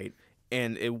in a fight,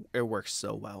 and it works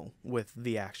so well with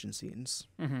the action scenes.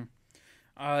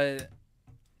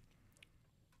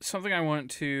 Something I want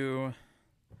to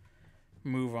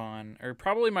move on, or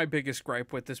probably my biggest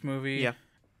gripe with this movie,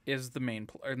 is the main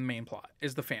plot,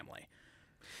 is the family.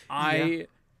 I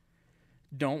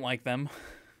don't like them.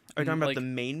 Are you talking about the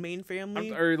main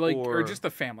family? Or just the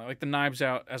family, like the Knives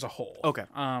Out as a whole. Okay.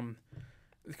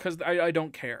 Because I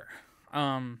don't care.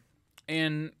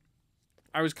 And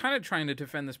I was kind of trying to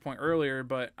defend this point earlier,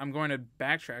 but I'm going to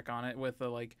backtrack on it with in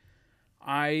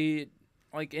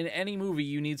any movie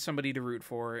you need somebody to root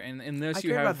for, and in this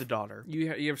you have about the daughter.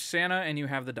 You have Santa and you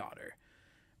have the daughter.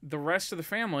 The rest of the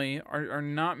family are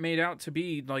not made out to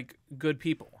be like good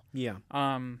people. Yeah.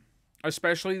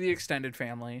 Especially the extended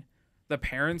family. The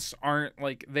parents aren't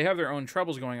like, they have their own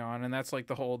troubles going on, and that's like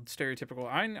the whole stereotypical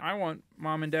I want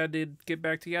mom and dad to get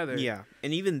back together. Yeah.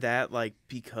 And even that, like,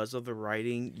 because of the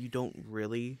writing, you don't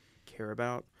really care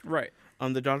about. Right.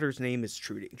 The daughter's name is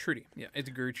Trudy. Yeah, it's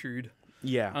Gertrude.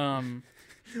 Yeah.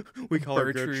 We call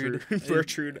her Gertrude. Gertrude.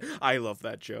 Gertrude. I love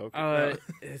that joke.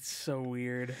 It's so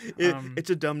weird. It's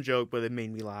a dumb joke, but it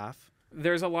made me laugh.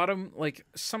 There's a lot of, like,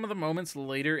 some of the moments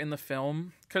later in the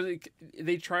film, because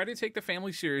they try to take the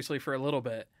family seriously for a little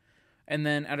bit, and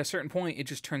then at a certain point, it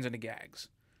just turns into gags.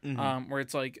 Where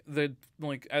it's like,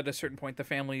 at a certain point, the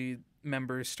family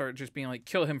members start just being like,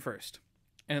 kill him first.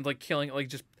 And, like, killing, like,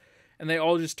 just... And they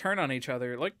all just turn on each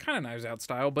other, like kind of Knives Out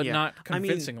style, but not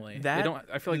convincingly. I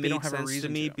feel like they don't have a reason to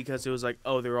me because it was like,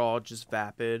 oh, they're all just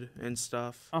vapid and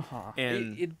stuff.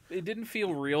 And it didn't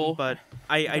feel real. But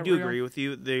I do agree with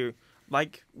you. There,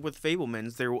 like with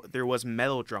Fabelmans, there was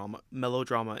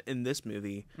melodrama in this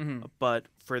movie, but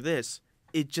for this,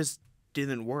 it just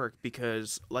didn't work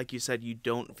because, like you said, you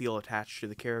don't feel attached to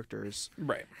the characters,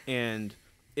 right? And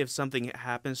if something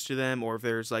happens to them or if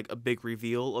there's like a big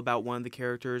reveal about one of the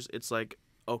characters, it's like,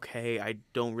 okay, I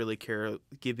don't really care.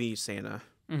 Give me Santa.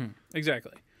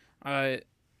 Exactly. I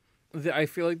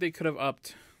feel like they could have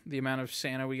upped the amount of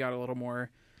Santa we got a little more,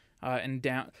 and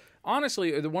down.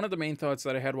 Honestly, one of the main thoughts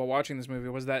that I had while watching this movie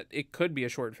was that it could be a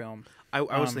short film. I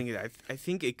was thinking that. I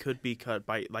think it could be cut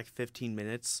by like 15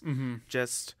 minutes.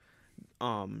 Just,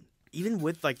 even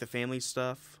with like the family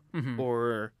stuff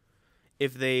or...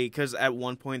 If they, because at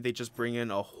one point they just bring in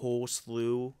a whole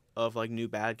slew of like new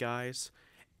bad guys,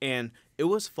 and it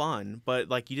was fun, but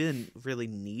like you didn't really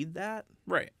need that.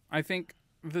 Right. I think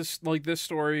this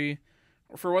story,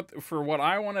 for what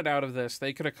I wanted out of this,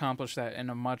 they could accomplish that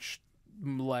in a much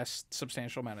less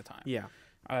substantial amount of time. Yeah.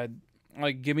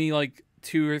 Like give me like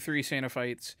 2 or 3 Santa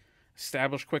fights,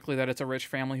 establish quickly that it's a rich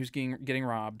family who's getting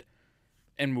robbed,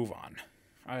 and move on.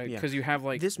 Because you have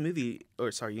like this movie, or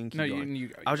sorry, you can keep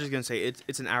going. I was just gonna say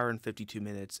it's an hour and 52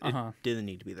 minutes. It didn't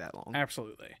need to be that long.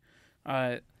 Absolutely,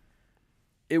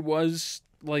 it was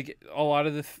like a lot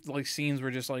of the like scenes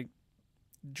were just like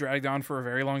dragged on for a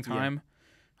very long time,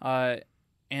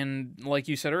 and like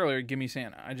you said earlier, give me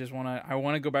Santa. I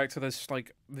want to go back to this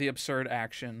like the absurd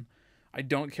action. I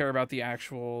don't care about the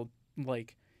actual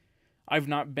like. I've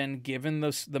not been given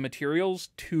the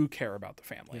materials to care about the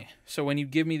family. Yeah. So when you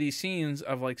give me these scenes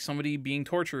of like somebody being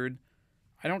tortured,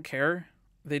 I don't care.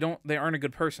 They aren't a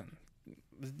good person.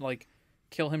 Like,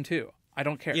 kill him too. I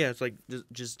don't care. Yeah, it's like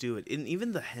just do it. And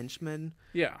even the henchmen,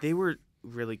 they were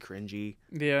really cringy.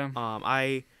 Yeah.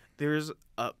 There's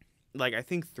like I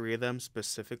think 3 of them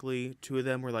specifically. 2 of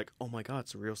them were like, oh my god,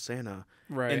 it's a real Santa,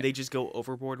 right? And they just go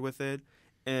overboard with it.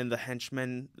 And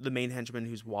the main henchman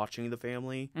who's watching the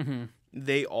family,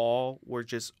 they all were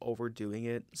just overdoing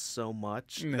it so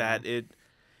much that it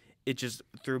just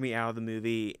threw me out of the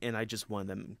movie, and I just wanted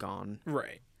them gone.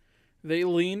 Right. They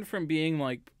leaned from being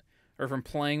like, or from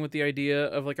playing with the idea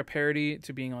of like a parody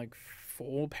to being like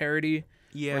full parody.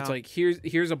 Yeah. Where it's like,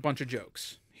 here's a bunch of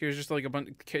jokes. Here's just like a bunch.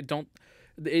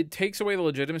 It takes away the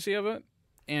legitimacy of it.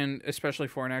 And especially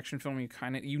for an action film,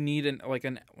 you need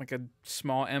a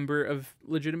small ember of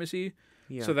legitimacy,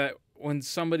 so that when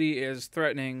somebody is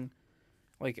threatening,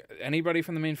 like anybody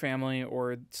from the main family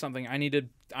or something, I need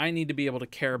to be able to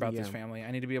care about this family.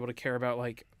 I need to be able to care about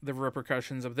like the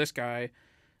repercussions of this guy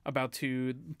about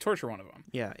to torture one of them.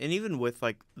 Yeah, and even with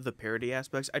like the parody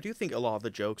aspects, I do think a lot of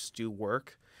the jokes do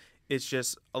work. It's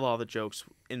just a lot of the jokes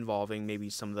involving maybe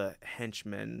some of the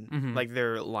henchmen, like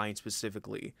their line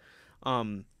specifically.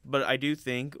 But I do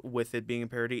think with it being a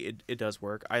parody, it does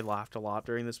work. I laughed a lot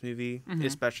during this movie,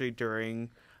 especially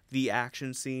during the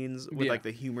action scenes with like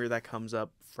the humor that comes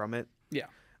up from it. Yeah.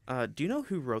 Do you know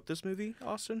who wrote this movie,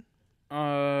 Austin?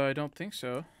 I don't think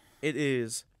so. It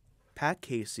is Pat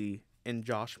Casey and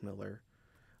Josh Miller,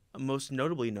 most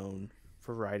notably known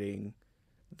for writing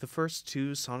the first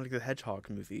 2 Sonic the Hedgehog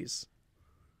movies.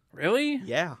 Really?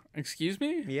 Yeah. Excuse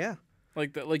me? Yeah.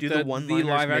 Like the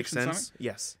live action sense? Sonic?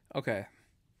 Yes. Okay.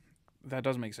 That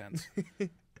does make sense. What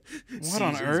Caesar's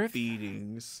on earth?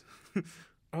 Beatings.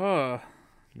 Okay.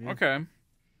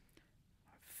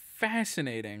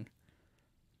 Fascinating.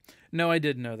 No, I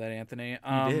didn't know that, Anthony.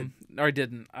 You did? Or I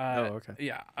didn't. Okay.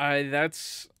 Yeah,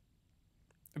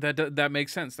 that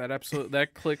makes sense. That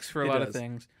clicks for a lot of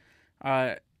things.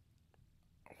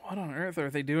 What on earth are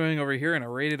they doing over here in a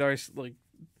rated R like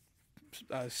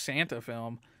Santa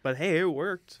film? But hey, it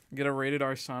worked. Get a rated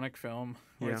R Sonic film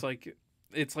where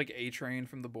it's like A-Train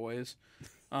from The Boys.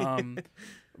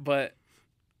 But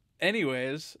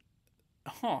anyways,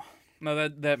 no,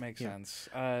 that makes sense.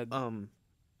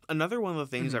 Another one of the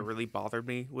things that really bothered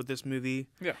me with this movie,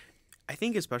 I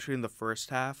think especially in the first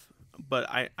half, but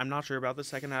I'm not sure about the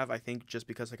second half. I think just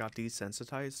because I got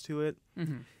desensitized to it,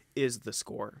 is the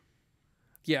score.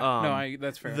 Yeah,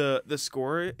 that's fair. The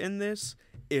score in this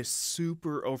is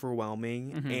super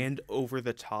overwhelming and over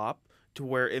the top to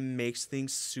where it makes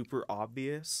things super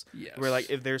obvious. Yes. Where like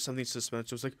if there's something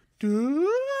suspenseful, it's like, duh!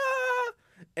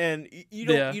 And you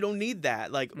don't need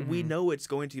that. Like we know it's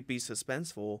going to be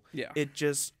suspenseful. Yeah. It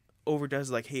just overdoes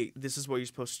like, hey, this is what you're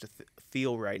supposed to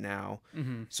feel right now.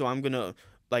 So I'm gonna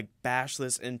like bash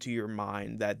this into your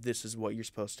mind that this is what you're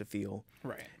supposed to feel.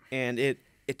 Right. And it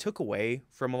took away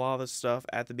from a lot of the stuff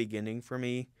at the beginning for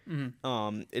me.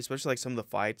 Especially like some of the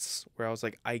fights where I was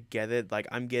like, I get it. Like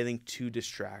I'm getting too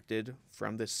distracted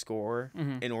from this score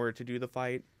in order to do the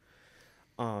fight.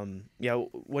 Yeah.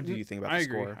 What do you think about the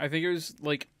score? I think it was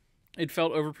like, it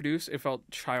felt overproduced. It felt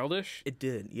childish. It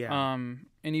did. Yeah. And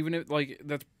even if like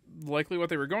that's likely what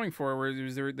they were going for, where it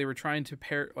was they were trying to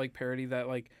parody that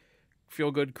like feel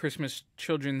good Christmas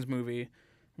children's movie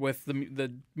with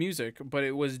the music, but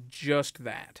it was just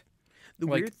that. The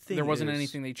like, weird thing there wasn't is,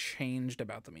 anything they changed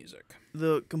about the music.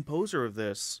 The composer of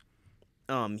this,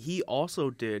 he also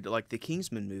did like the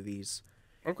Kingsman movies.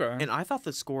 Okay. And I thought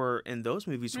the score in those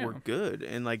movies were good,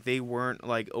 and like they weren't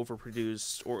like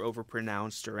overproduced or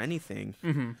overpronounced or anything.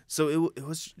 So it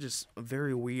was just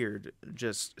very weird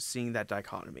just seeing that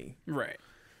dichotomy. Right.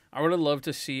 I would have loved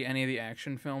to see any of the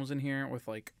action films in here with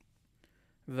like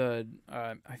the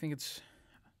I think it's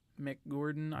Mick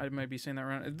Gordon. I might be saying that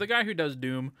wrong. The guy who does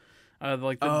Doom, the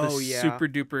super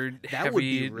duper that heavy would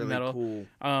be really metal. Cool.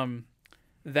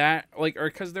 That like, or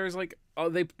because there's like,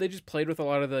 they just played with a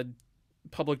lot of the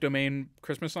public domain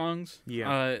Christmas songs.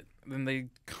 Yeah. Then they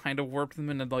kind of warped them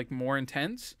into like more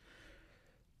intense,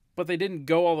 but they didn't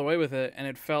go all the way with it, and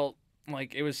it felt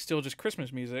like it was still just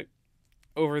Christmas music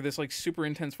over this like super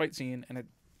intense fight scene, and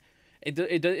it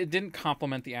didn't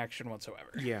complement the action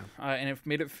whatsoever. Yeah. And it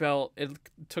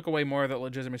took away more of that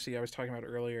legitimacy I was talking about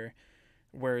earlier,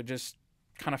 where it just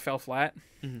kind of fell flat.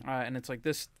 And it's like,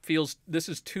 this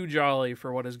is too jolly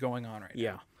for what is going on right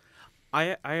now.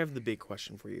 I have the big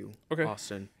question for you, okay,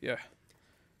 Austin. Yeah.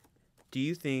 Do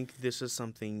you think this is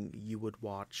something you would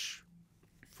watch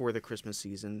for the Christmas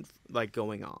season, like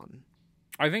going on?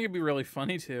 I think it'd be really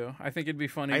funny too. I think it'd be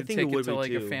funny to take it to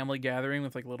like a family gathering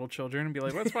with like little children and be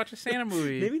like, let's watch a Santa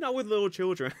movie. Maybe not with little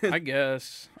children. I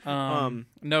guess.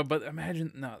 No, but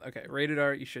imagine, no, okay, rated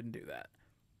R, you shouldn't do that.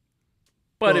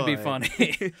 But it'd be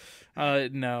funny.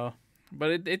 No.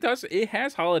 But it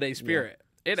has holiday spirit. Yeah.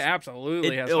 It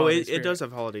absolutely has holiday spirit. It does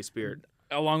have holiday spirit.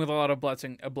 Along with a lot of blood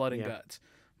and guts.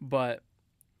 But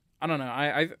I don't know.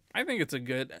 I think it's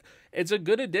a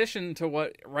good addition to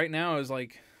what right now is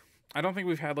like, I don't think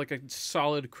we've had like a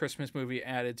solid Christmas movie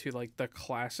added to like the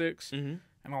classics in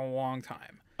a long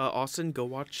time. Austin, go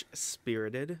watch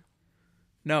Spirited.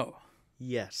 No.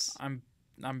 Yes. I'm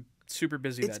super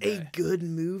busy that day. It's a good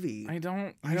movie. I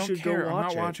don't care. I'm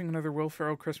not watching another Will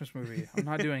Ferrell Christmas movie. I'm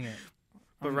not doing it.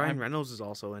 But Ryan Reynolds is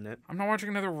also in it. I'm not watching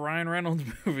another Ryan Reynolds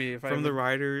movie. From the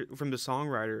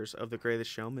songwriters of The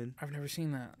Greatest Showman. I've never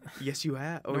seen that. Yes, you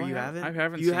have. Or no, you haven't? I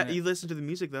haven't seen it. You listen to the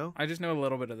music, though. I just know a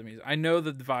little bit of the music. I know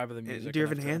the vibe of the music. Dear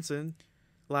Evan Hansen.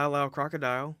 Lyle Lyle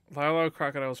Crocodile. Lyle Lyle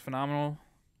Crocodile is phenomenal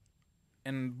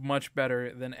and much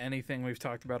better than anything we've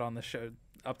talked about on the show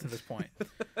up to this point.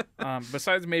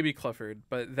 Besides maybe Clifford.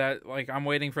 But that, like, I'm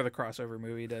waiting for the crossover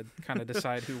movie to kind of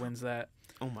decide who wins that.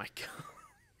 Oh, my God.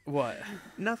 What?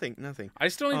 Nothing. I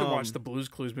still need to watch the Blues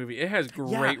Clues movie. It has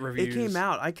great reviews. It came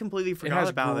out. I completely forgot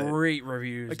about it. It has great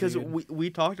reviews. Because we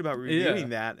talked about reviewing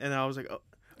that, and I was like,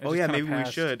 oh yeah, maybe we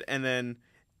should. And then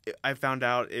I found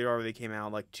out it already came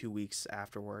out like 2 weeks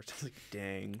afterwards. I was like,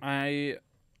 dang. I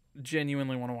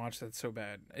genuinely want to watch that so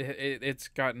bad. It's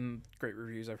gotten great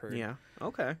reviews, I've heard. Yeah.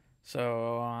 Okay.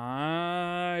 So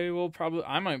I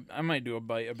might do a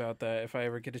bite about that if I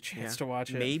ever get a chance to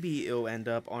watch it. Maybe it'll end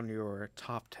up on your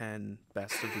top 10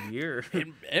 best of the year.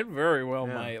 It very well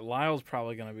might. Lyle's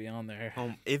probably going to be on there.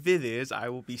 If it is, I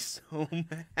will be so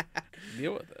mad.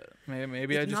 Deal with it.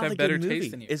 Maybe I just have better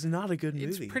taste than you. It's not a good movie.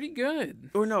 It's pretty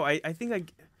good. Or no, I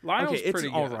think Lyle's it's pretty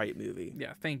an all right movie.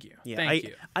 Yeah, thank you. Yeah, thank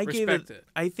you. I Respect gave it. it.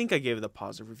 I think I gave it a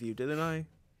positive review, didn't I?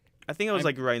 I think I was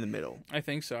like right in the middle. I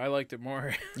think so. I liked it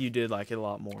more. You did like it a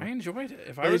lot more. I enjoyed it.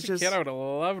 If I was a kid, I would have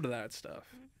loved that stuff.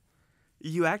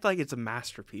 You act like it's a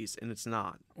masterpiece, and it's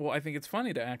not. Well, I think it's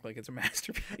funny to act like it's a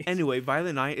masterpiece. Anyway,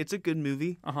 Violent Night, it's a good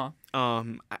movie. Uh-huh.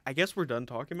 I guess we're done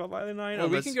talking about Violent Night. Well,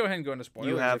 we can go ahead and go into spoilers.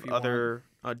 You have if you other.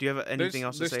 Do you have anything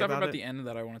else to say about it? There's stuff about the end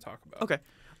that I want to talk about. Okay.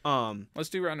 Let's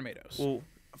do Rotten Tomatoes. Well,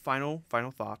 final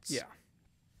thoughts. Yeah.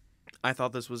 I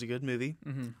thought this was a good movie.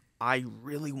 Mm-hmm. I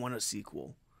really want a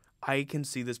sequel. I can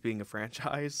see this being a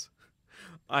franchise.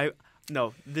 I'd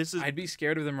be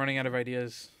scared of them running out of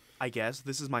ideas. I guess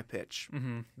this is my pitch.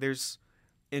 Mm-hmm. There's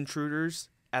intruders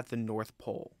at the North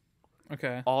Pole.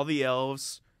 Okay. All the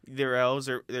elves,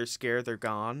 they're scared, they're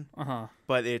gone. Uh-huh.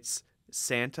 But it's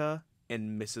Santa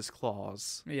and Mrs.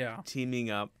 Claus Yeah. teaming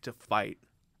up to fight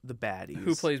the baddies.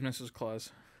 Who plays Mrs.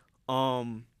 Claus?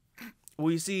 Well,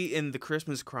 you see in the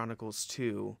Christmas Chronicles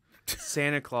too,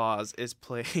 Santa Claus is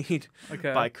played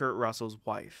by Kurt Russell's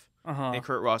wife. And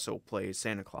Kurt Russell plays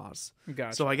Santa Claus.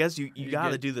 Gotcha. So I guess you got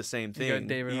to do the same thing.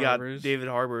 You got David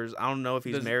Harbers. I don't know if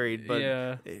he's married,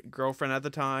 but girlfriend at the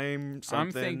time.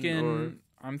 Something.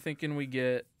 I'm thinking we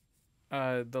get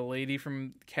the lady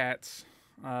from Cats,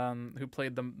 who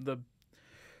played the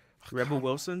Rebel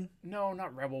Wilson. No,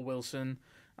 not Rebel Wilson.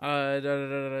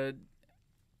 I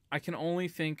can only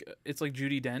think it's like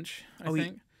Judi Dench. I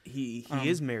think he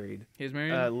is married. He is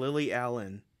married. Lily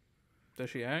Allen. Does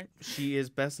she act? She is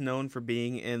best known for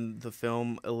being in the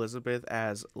film Elizabeth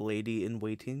as Lady in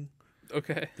Waiting.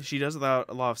 Okay. She does a lot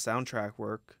of soundtrack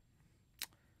work.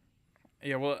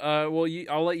 Yeah, well,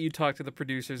 I'll let you talk to the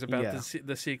producers about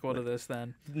the sequel to this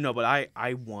then. No, but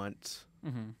I want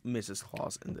Mrs.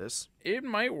 Claus in this. It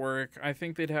might work. I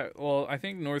think they'd have. Well, I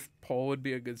think North Pole would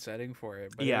be a good setting for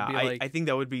it. But yeah, it'd be I think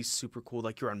that would be super cool.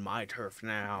 Like, you're on my turf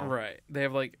now. Right. They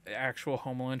have like actual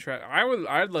Home Alone track.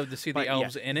 I'd love to see the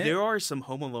elves in it. There are some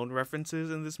Home Alone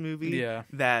references in this movie. Yeah.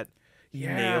 That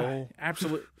nail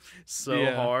absolutely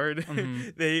hard.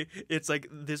 It's like,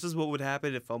 this is what would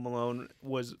happen if Home Alone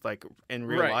was like in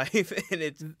real life, and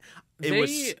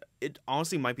it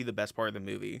honestly might be the best part of the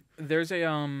movie. There's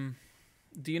a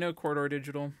do you know Corridor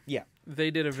Digital? Yeah,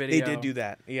 they did a video. They did do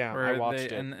that. Yeah, I watched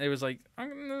it, and it was like,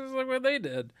 this is like what they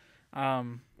did.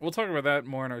 We'll talk about that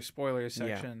more in our spoilers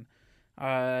section.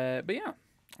 But yeah,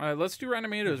 let's do Rotten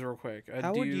Tomatoes real quick.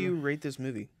 How would you rate this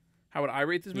movie? How would I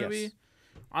rate this movie? Yes.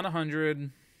 On 100,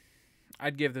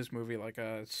 I'd give this movie like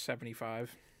a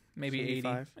 75, maybe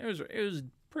 75? 80. It was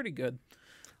pretty good.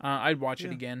 I'd watch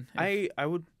it again. I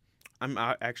would. I'm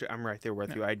right there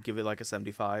with you. I'd give it like a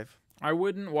 75. I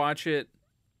wouldn't watch it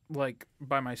like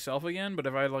by myself again, but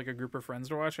if I had like a group of friends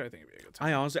to watch it, I think it'd be a good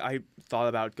time. I thought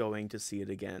about going to see it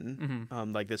again,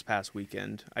 like this past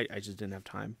weekend. I just didn't have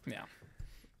time. Yeah.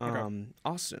 Okay.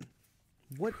 Austin,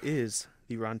 what is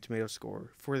the Rotten Tomatoes score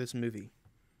for this movie?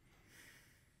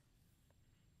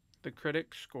 The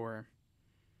critic score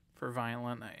for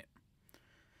Violent Night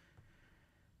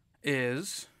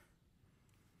is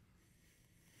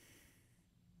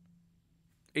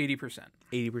 80%.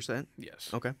 80%?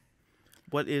 Yes. Okay.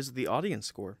 What is the audience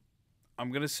score?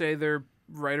 I'm going to say they're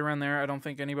right around there. I don't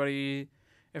think anybody...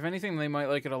 If anything, they might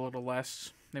like it a little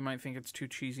less. They might think it's too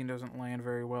cheesy and doesn't land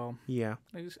very well. Yeah.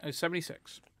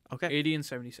 76. Okay. 80 and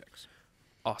 76.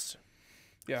 Awesome.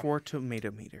 Yeah. For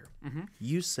Tomato Meter,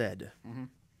 you said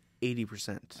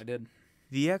 80%. I did.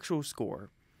 The actual score,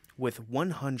 with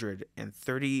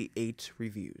 138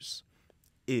 reviews,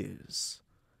 is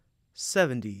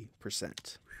 70%. Okay.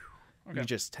 You're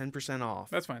just 10% off.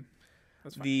 That's fine.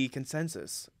 The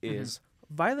consensus is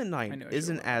Violent Night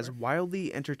isn't as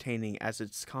wildly entertaining as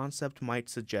its concept might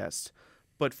suggest,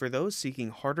 but for those seeking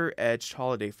harder-edged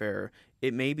holiday fare,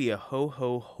 it may be a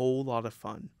whole lot of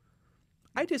fun.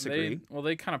 I disagree.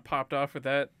 They kind of popped off with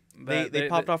that. They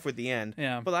popped off with the end.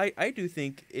 Yeah. But I do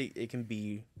think it can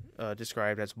be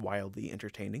described as wildly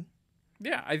entertaining.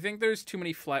 Yeah, I think there's too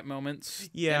many flat moments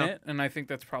in it, and I think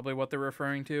that's probably what they're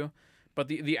referring to. But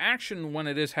the action, when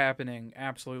it is happening,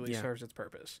 absolutely serves its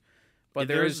purpose. But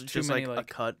there is too many, like a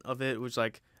cut of it, which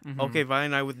okay,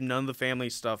 Violent Night with none of the family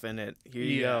stuff in it. Here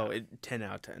you go. 10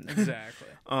 out of 10. Exactly.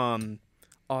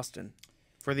 Austin,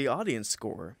 for the audience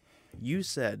score, you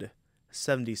said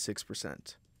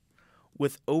 76%.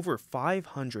 With over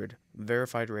 500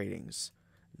 verified ratings,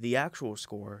 the actual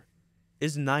score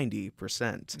is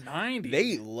 90%. 90?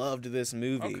 They loved this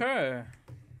movie.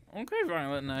 Okay,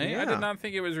 Violent Night. Yeah. I did not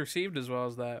think it was received as well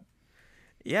as that.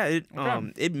 Yeah,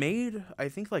 it made, I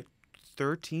think, like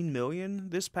 13 million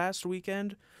this past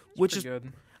weekend, which is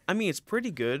good. I mean, it's pretty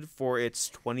good for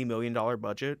its $20 million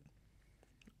budget.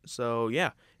 So,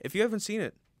 yeah, if you haven't seen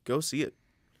it, go see it.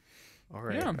 All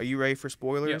right. Yeah. Are you ready for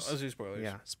spoilers? Yeah, let's do spoilers.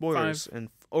 Yeah, spoilers.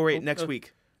 5. Next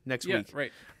week. Next week.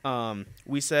 Right.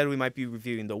 We said we might be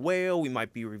reviewing The Whale. We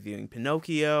might be reviewing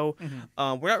Pinocchio.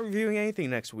 We're not reviewing anything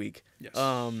next week. Yes.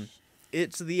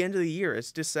 It's the end of the year.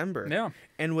 It's December. Yeah.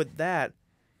 And with that,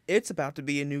 it's about to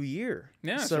be a new year.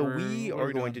 Yeah. So we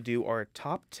are going to do our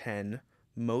top 10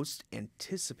 most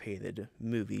anticipated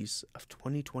movies of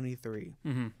 2023.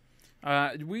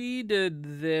 We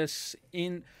did this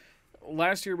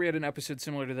last year. We had an episode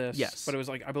similar to this. Yes. But it was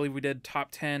like, I believe we did top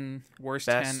 10, worst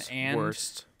Best, 10, and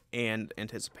worst, and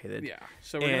anticipated. Yeah.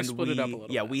 So we're going to split it up a little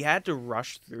bit. Yeah, we had to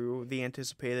rush through the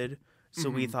anticipated. So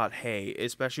we thought, hey,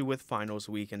 especially with finals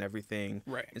week and everything,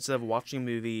 instead of watching a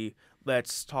movie,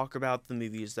 let's talk about the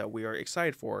movies that we are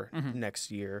excited for next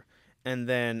year. And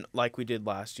then, like we did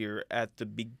last year, at the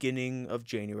beginning of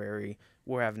January,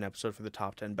 we'll have an episode for the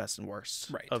top 10 best and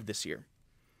worst of this year.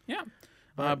 Yeah.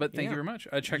 But thank you very much.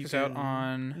 Check us out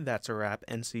on... That's a Wrap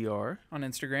NCR. On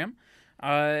Instagram.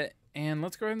 And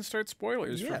let's go ahead and start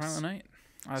spoilers for Final Night.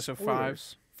 So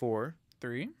 5, 4,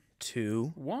 3,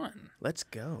 2, 1. Let's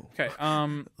go. Okay.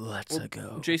 Let's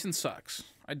go. Jason sucks.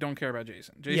 I don't care about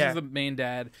Jason. Jason's the main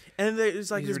dad. And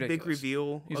there's like He's this ridiculous. big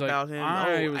reveal He's about like,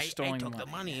 him. I took the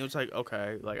money. It was like,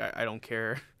 okay, like I don't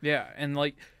care. Yeah, and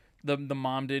like the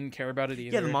mom didn't care about it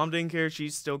either. Yeah, the mom didn't care. She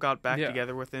still got back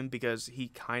together with him because he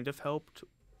kind of helped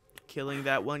killing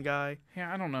that one guy.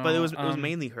 Yeah, I don't know. But it was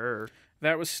mainly her.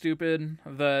 That was stupid.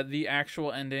 The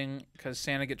actual ending, because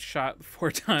Santa gets shot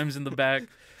 4 times in the back.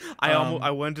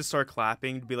 I wanted to start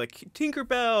clapping to be like,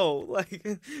 Tinkerbell, like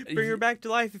bring her back to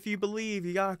life if you believe.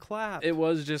 You gotta clap. It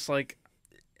was just like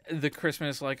the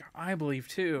Christmas, like, I believe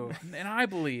too, and I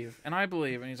believe, and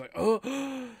he's like, oh,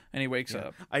 and he wakes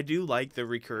up. I do like the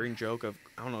recurring joke of,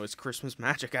 I don't know, it's Christmas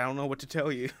magic. I don't know what to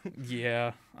tell you.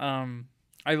 Yeah.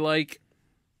 I like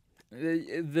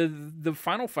the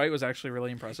final fight was actually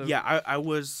really impressive. Yeah, I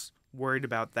was worried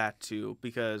about that too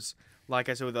because, like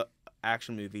I said, with the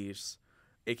action movies,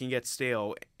 it can get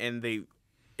stale, and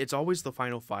it's always the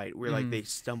final fight where like they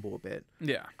stumble a bit.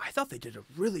 Yeah, I thought they did a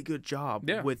really good job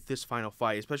with this final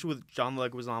fight, especially with John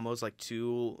Leguizamo's like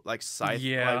 2 like scythe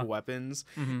like weapons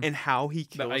and how he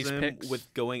kills him picks.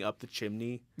 with going up the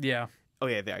chimney. Yeah. Oh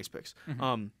yeah, the ice picks.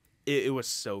 It was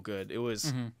so good. It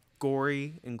was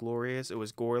gory and glorious. It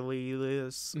was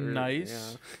gorely-less.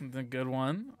 Nice. Yeah. The good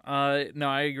one. No,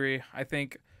 I agree. I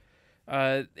think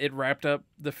it wrapped up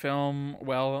the film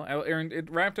well. It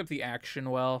wrapped up the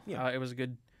action well. Yeah. It was a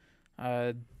good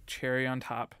cherry on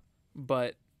top.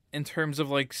 But in terms of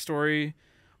like story,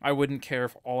 I wouldn't care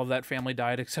if all of that family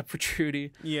died except for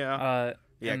Trudy. Yeah.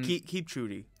 Keep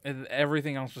Trudy.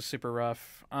 Everything else was super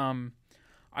rough.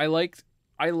 I liked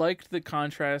the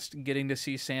contrast, getting to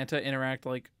see Santa interact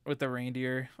like with the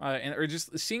reindeer, or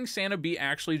just seeing Santa be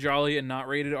actually jolly and not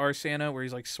rated R Santa, where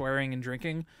he's like swearing and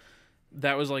drinking.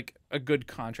 That was like a good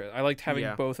contrast. I liked having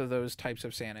both of those types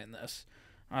of Santa in this,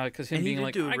 because him being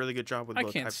like, do a really good job with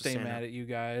both types of Santa. I can't stay mad at you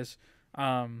guys.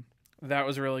 That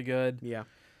was really good. Yeah.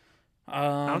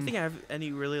 I don't think I have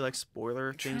any really like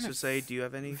spoiler things to say. Do you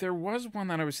have any? There was one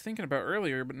that I was thinking about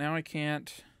earlier, but now I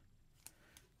can't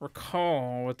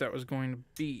recall what that was going to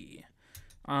be.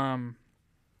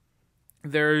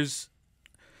 There's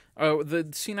the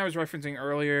scene I was referencing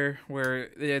earlier where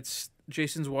it's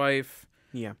Jason's wife,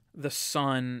 the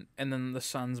son, and then the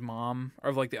son's mom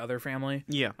of like the other family.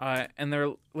 And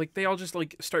they're like, they all just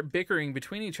like start bickering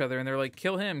between each other, and they're like,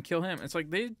 kill him. It's like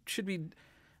they should be.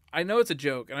 I know it's a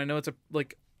joke, and I know it's a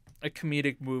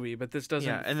comedic movie, but this doesn't.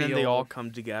 Yeah, and then they all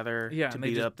come together to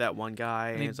beat up that one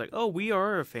guy, and it's like, oh, we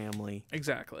are a family.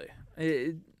 Exactly.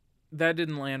 That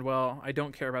didn't land well. I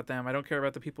don't care about them. I don't care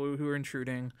about the people who are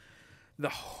intruding. The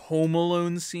Home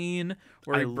Alone scene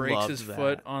where he breaks his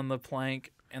foot on the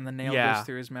plank and the nail goes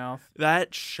through his mouth.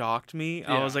 That shocked me.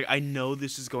 I was like, I know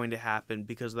this is going to happen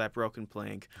because of that broken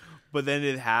plank. But then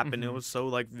it happened. It was so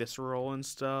like visceral and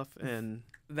stuff, and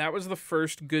that was the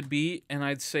first good beat, and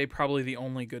I'd say probably the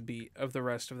only good beat of the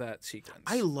rest of that sequence.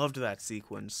 I loved that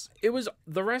sequence.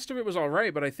 The rest of it was all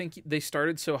right, but I think they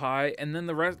started so high, and then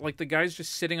the rest, like the guy's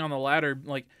just sitting on the ladder,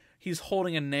 like he's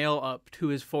holding a nail up to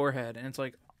his forehead, and it's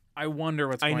like, I wonder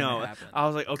what's going to happen. I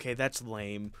was like, okay, that's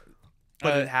lame.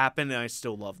 But it happened, and I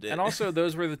still loved it. And also,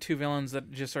 those were the 2 villains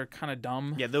that just are kind of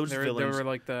dumb. Yeah, those villains. They were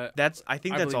like the. I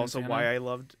think that's also why I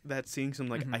loved that scene. Because I'm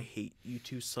like, I hate you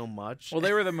 2 so much. Well,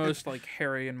 they were the most like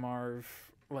Harry and Marv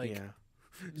like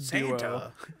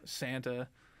duo. Santa.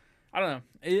 I don't know.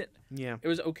 It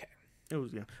was okay. It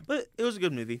was but it was a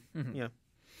good movie. Yeah.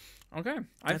 Okay,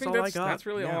 I think that's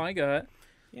really all I got.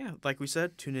 Yeah, like we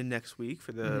said, tune in next week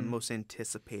for the most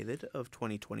anticipated of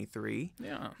 2023.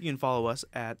 Yeah. You can follow us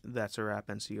at That's a Wrap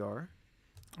NCR.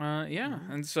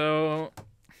 And so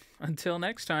until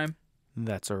next time.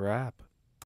 That's a wrap.